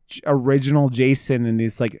original Jason in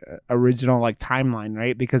this like original like timeline,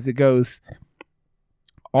 right? Because it goes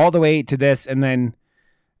all the way to this, and then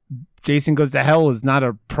Jason Goes to Hell is not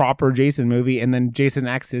a proper Jason movie, and then Jason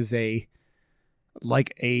X is a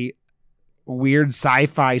weird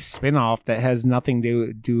sci-fi spin-off that has nothing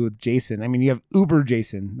to do with Jason. I mean, you have Uber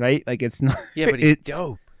Jason, right? Like, it's not. Yeah, but he's it's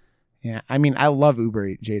dope. Yeah, I mean, I love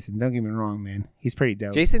Uber Jason. Don't get me wrong, man. He's pretty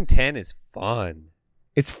dope. Jason 10 is fun.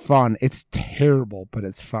 It's fun. It's terrible, but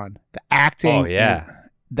it's fun. The acting. Oh, yeah.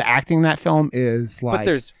 The acting in that film is like.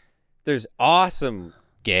 But there's awesome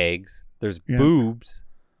gags. There's Yeah. boobs,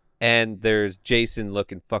 and there's Jason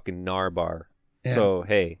looking fucking Narbar. Yeah. So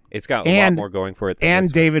hey, it's got a lot more going for it. Than And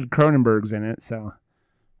this David Cronenberg's in it, so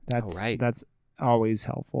that's right. that's always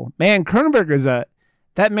helpful. Man, Cronenberg is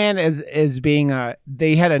that man is being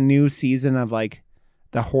they had a new season of like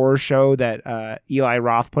the horror show that Eli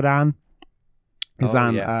Roth put on is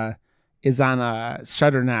on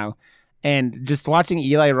Shudder now. And just watching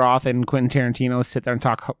Eli Roth and Quentin Tarantino sit there and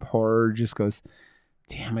talk horror just goes,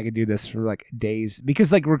 damn, I could do this for like days.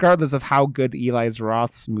 Because like regardless of how good Eli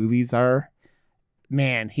Roth's movies are,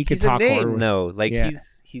 man, he could he's talk a name, horror. though. Like Yeah.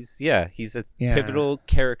 he's a pivotal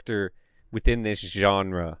character within this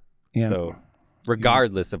genre. Yeah. So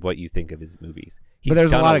regardless of what you think of his movies, But he's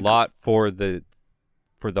there's a done lot a of- lot for the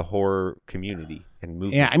horror community and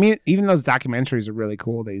movement. Yeah, I mean, even those documentaries are really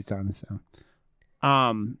cool that he's done. So,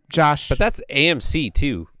 Josh, But that's AMC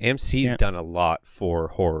too. AMC's Yeah. done a lot for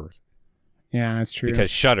horror yeah, that's true.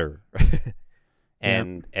 because Shudder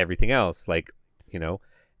and everything else. Like, you know,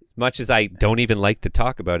 as much as I don't even like to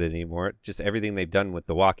talk about it anymore, just everything they've done with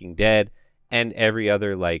The Walking Dead and every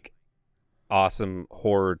other like awesome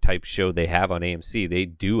horror type show they have on AMC, they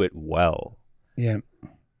do it well. Yeah.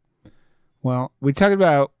 Well, we talked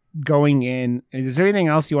about going in. Is there anything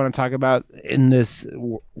else you want to talk about in this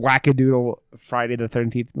wackadoodle Friday the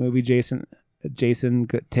 13th movie? Jason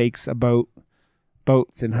takes a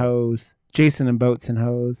boats and hoes. Jason and boats and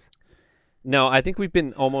hoes. No, I think we've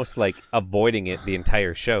been almost like avoiding it the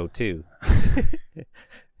entire show too.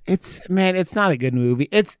 It's not a good movie.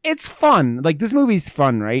 It's fun. Like this movie's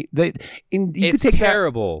fun, right? It's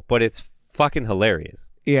terrible, but it's fucking hilarious.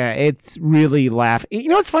 Yeah, it's really You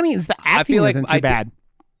know what's funny is the acting feel like isn't too bad.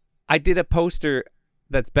 I did a poster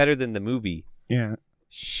that's better than the movie. Yeah.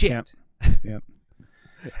 Shit. Yep.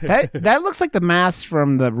 That looks like the mask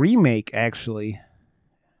from the remake, actually.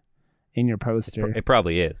 In your poster. It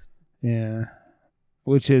probably is. Yeah.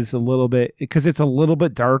 Which is a little bit, because it's a little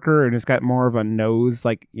bit darker and it's got more of a nose,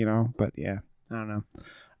 like, you know, but yeah, I don't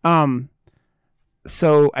know.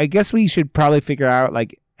 So I guess we should probably figure out,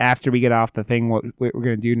 like, after we get off the thing, what we're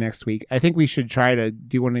going to do next week. I think we should try to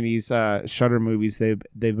do one of these Shudder movies they've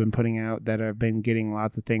been putting out that have been getting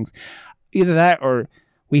lots of things. Either that or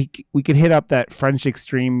we could hit up that French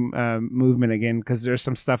extreme movement again, because there's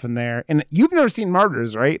some stuff in there. And you've never seen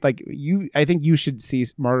Martyrs, right? Like I think you should see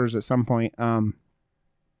Martyrs at some point.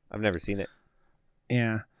 I've never seen it.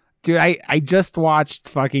 Yeah. Dude, I just watched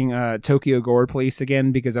fucking Tokyo Gore Police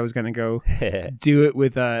again because I was gonna go do it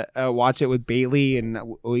with watch it with Bailey, and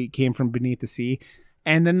we came from Beneath the Sea,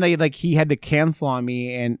 and then he had to cancel on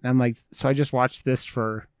me, and I'm like, so I just watched this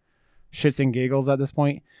for shits and giggles at this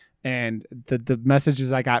point. And the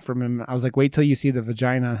messages I got from him, I was like, wait till you see the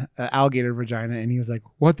vagina, alligator vagina, and he was like,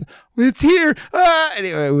 what? It's here!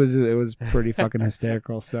 Anyway, it was pretty fucking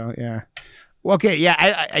hysterical. So yeah. Okay,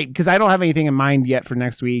 yeah, because I don't have anything in mind yet for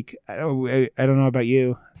next week. I don't know about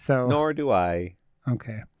you. So Nor do I.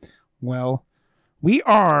 Okay. Well, we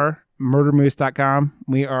are murdermoose.com.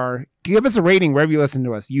 Give us a rating wherever you listen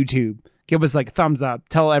to us. YouTube. Give us like thumbs up.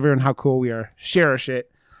 Tell everyone how cool we are. Share our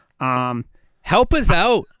shit. Help us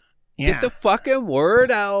out. Yeah. Get the fucking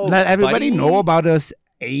word out. Let everybody buddy. know about us.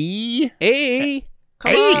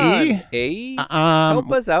 Come on.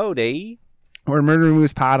 Help us out, We're Murder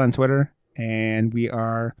Moose Pod on Twitter. And we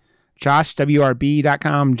are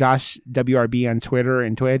JoshWRB.com, JoshWRB on Twitter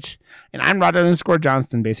and Twitch. And I'm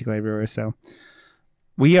Rod_Johnston basically everywhere. So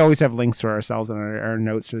we always have links for ourselves and our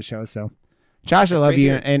notes for the show. So Josh, I love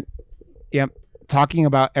you. Here. And yep, talking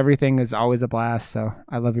about everything is always a blast. So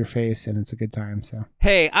I love your face and it's a good time. So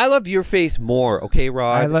hey, I love your face more. Okay,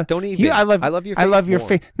 Rod. Don't even. I love your face. I love your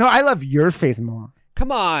face. No, I love your face more.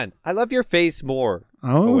 Come on. I love your face more.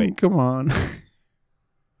 Oh, wait. Come on.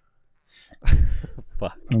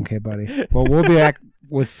 Fuck. Okay, buddy. Well, we'll be back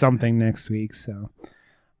with something next week. So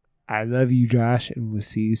I love you, Josh, and we'll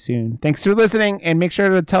see you soon. Thanks for listening, and make sure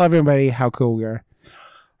to tell everybody how cool we are.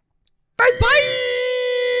 Bye. Bye.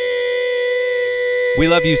 We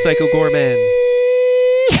love you, Psycho Gorman.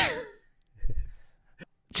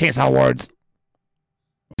 Chainsaw Awards.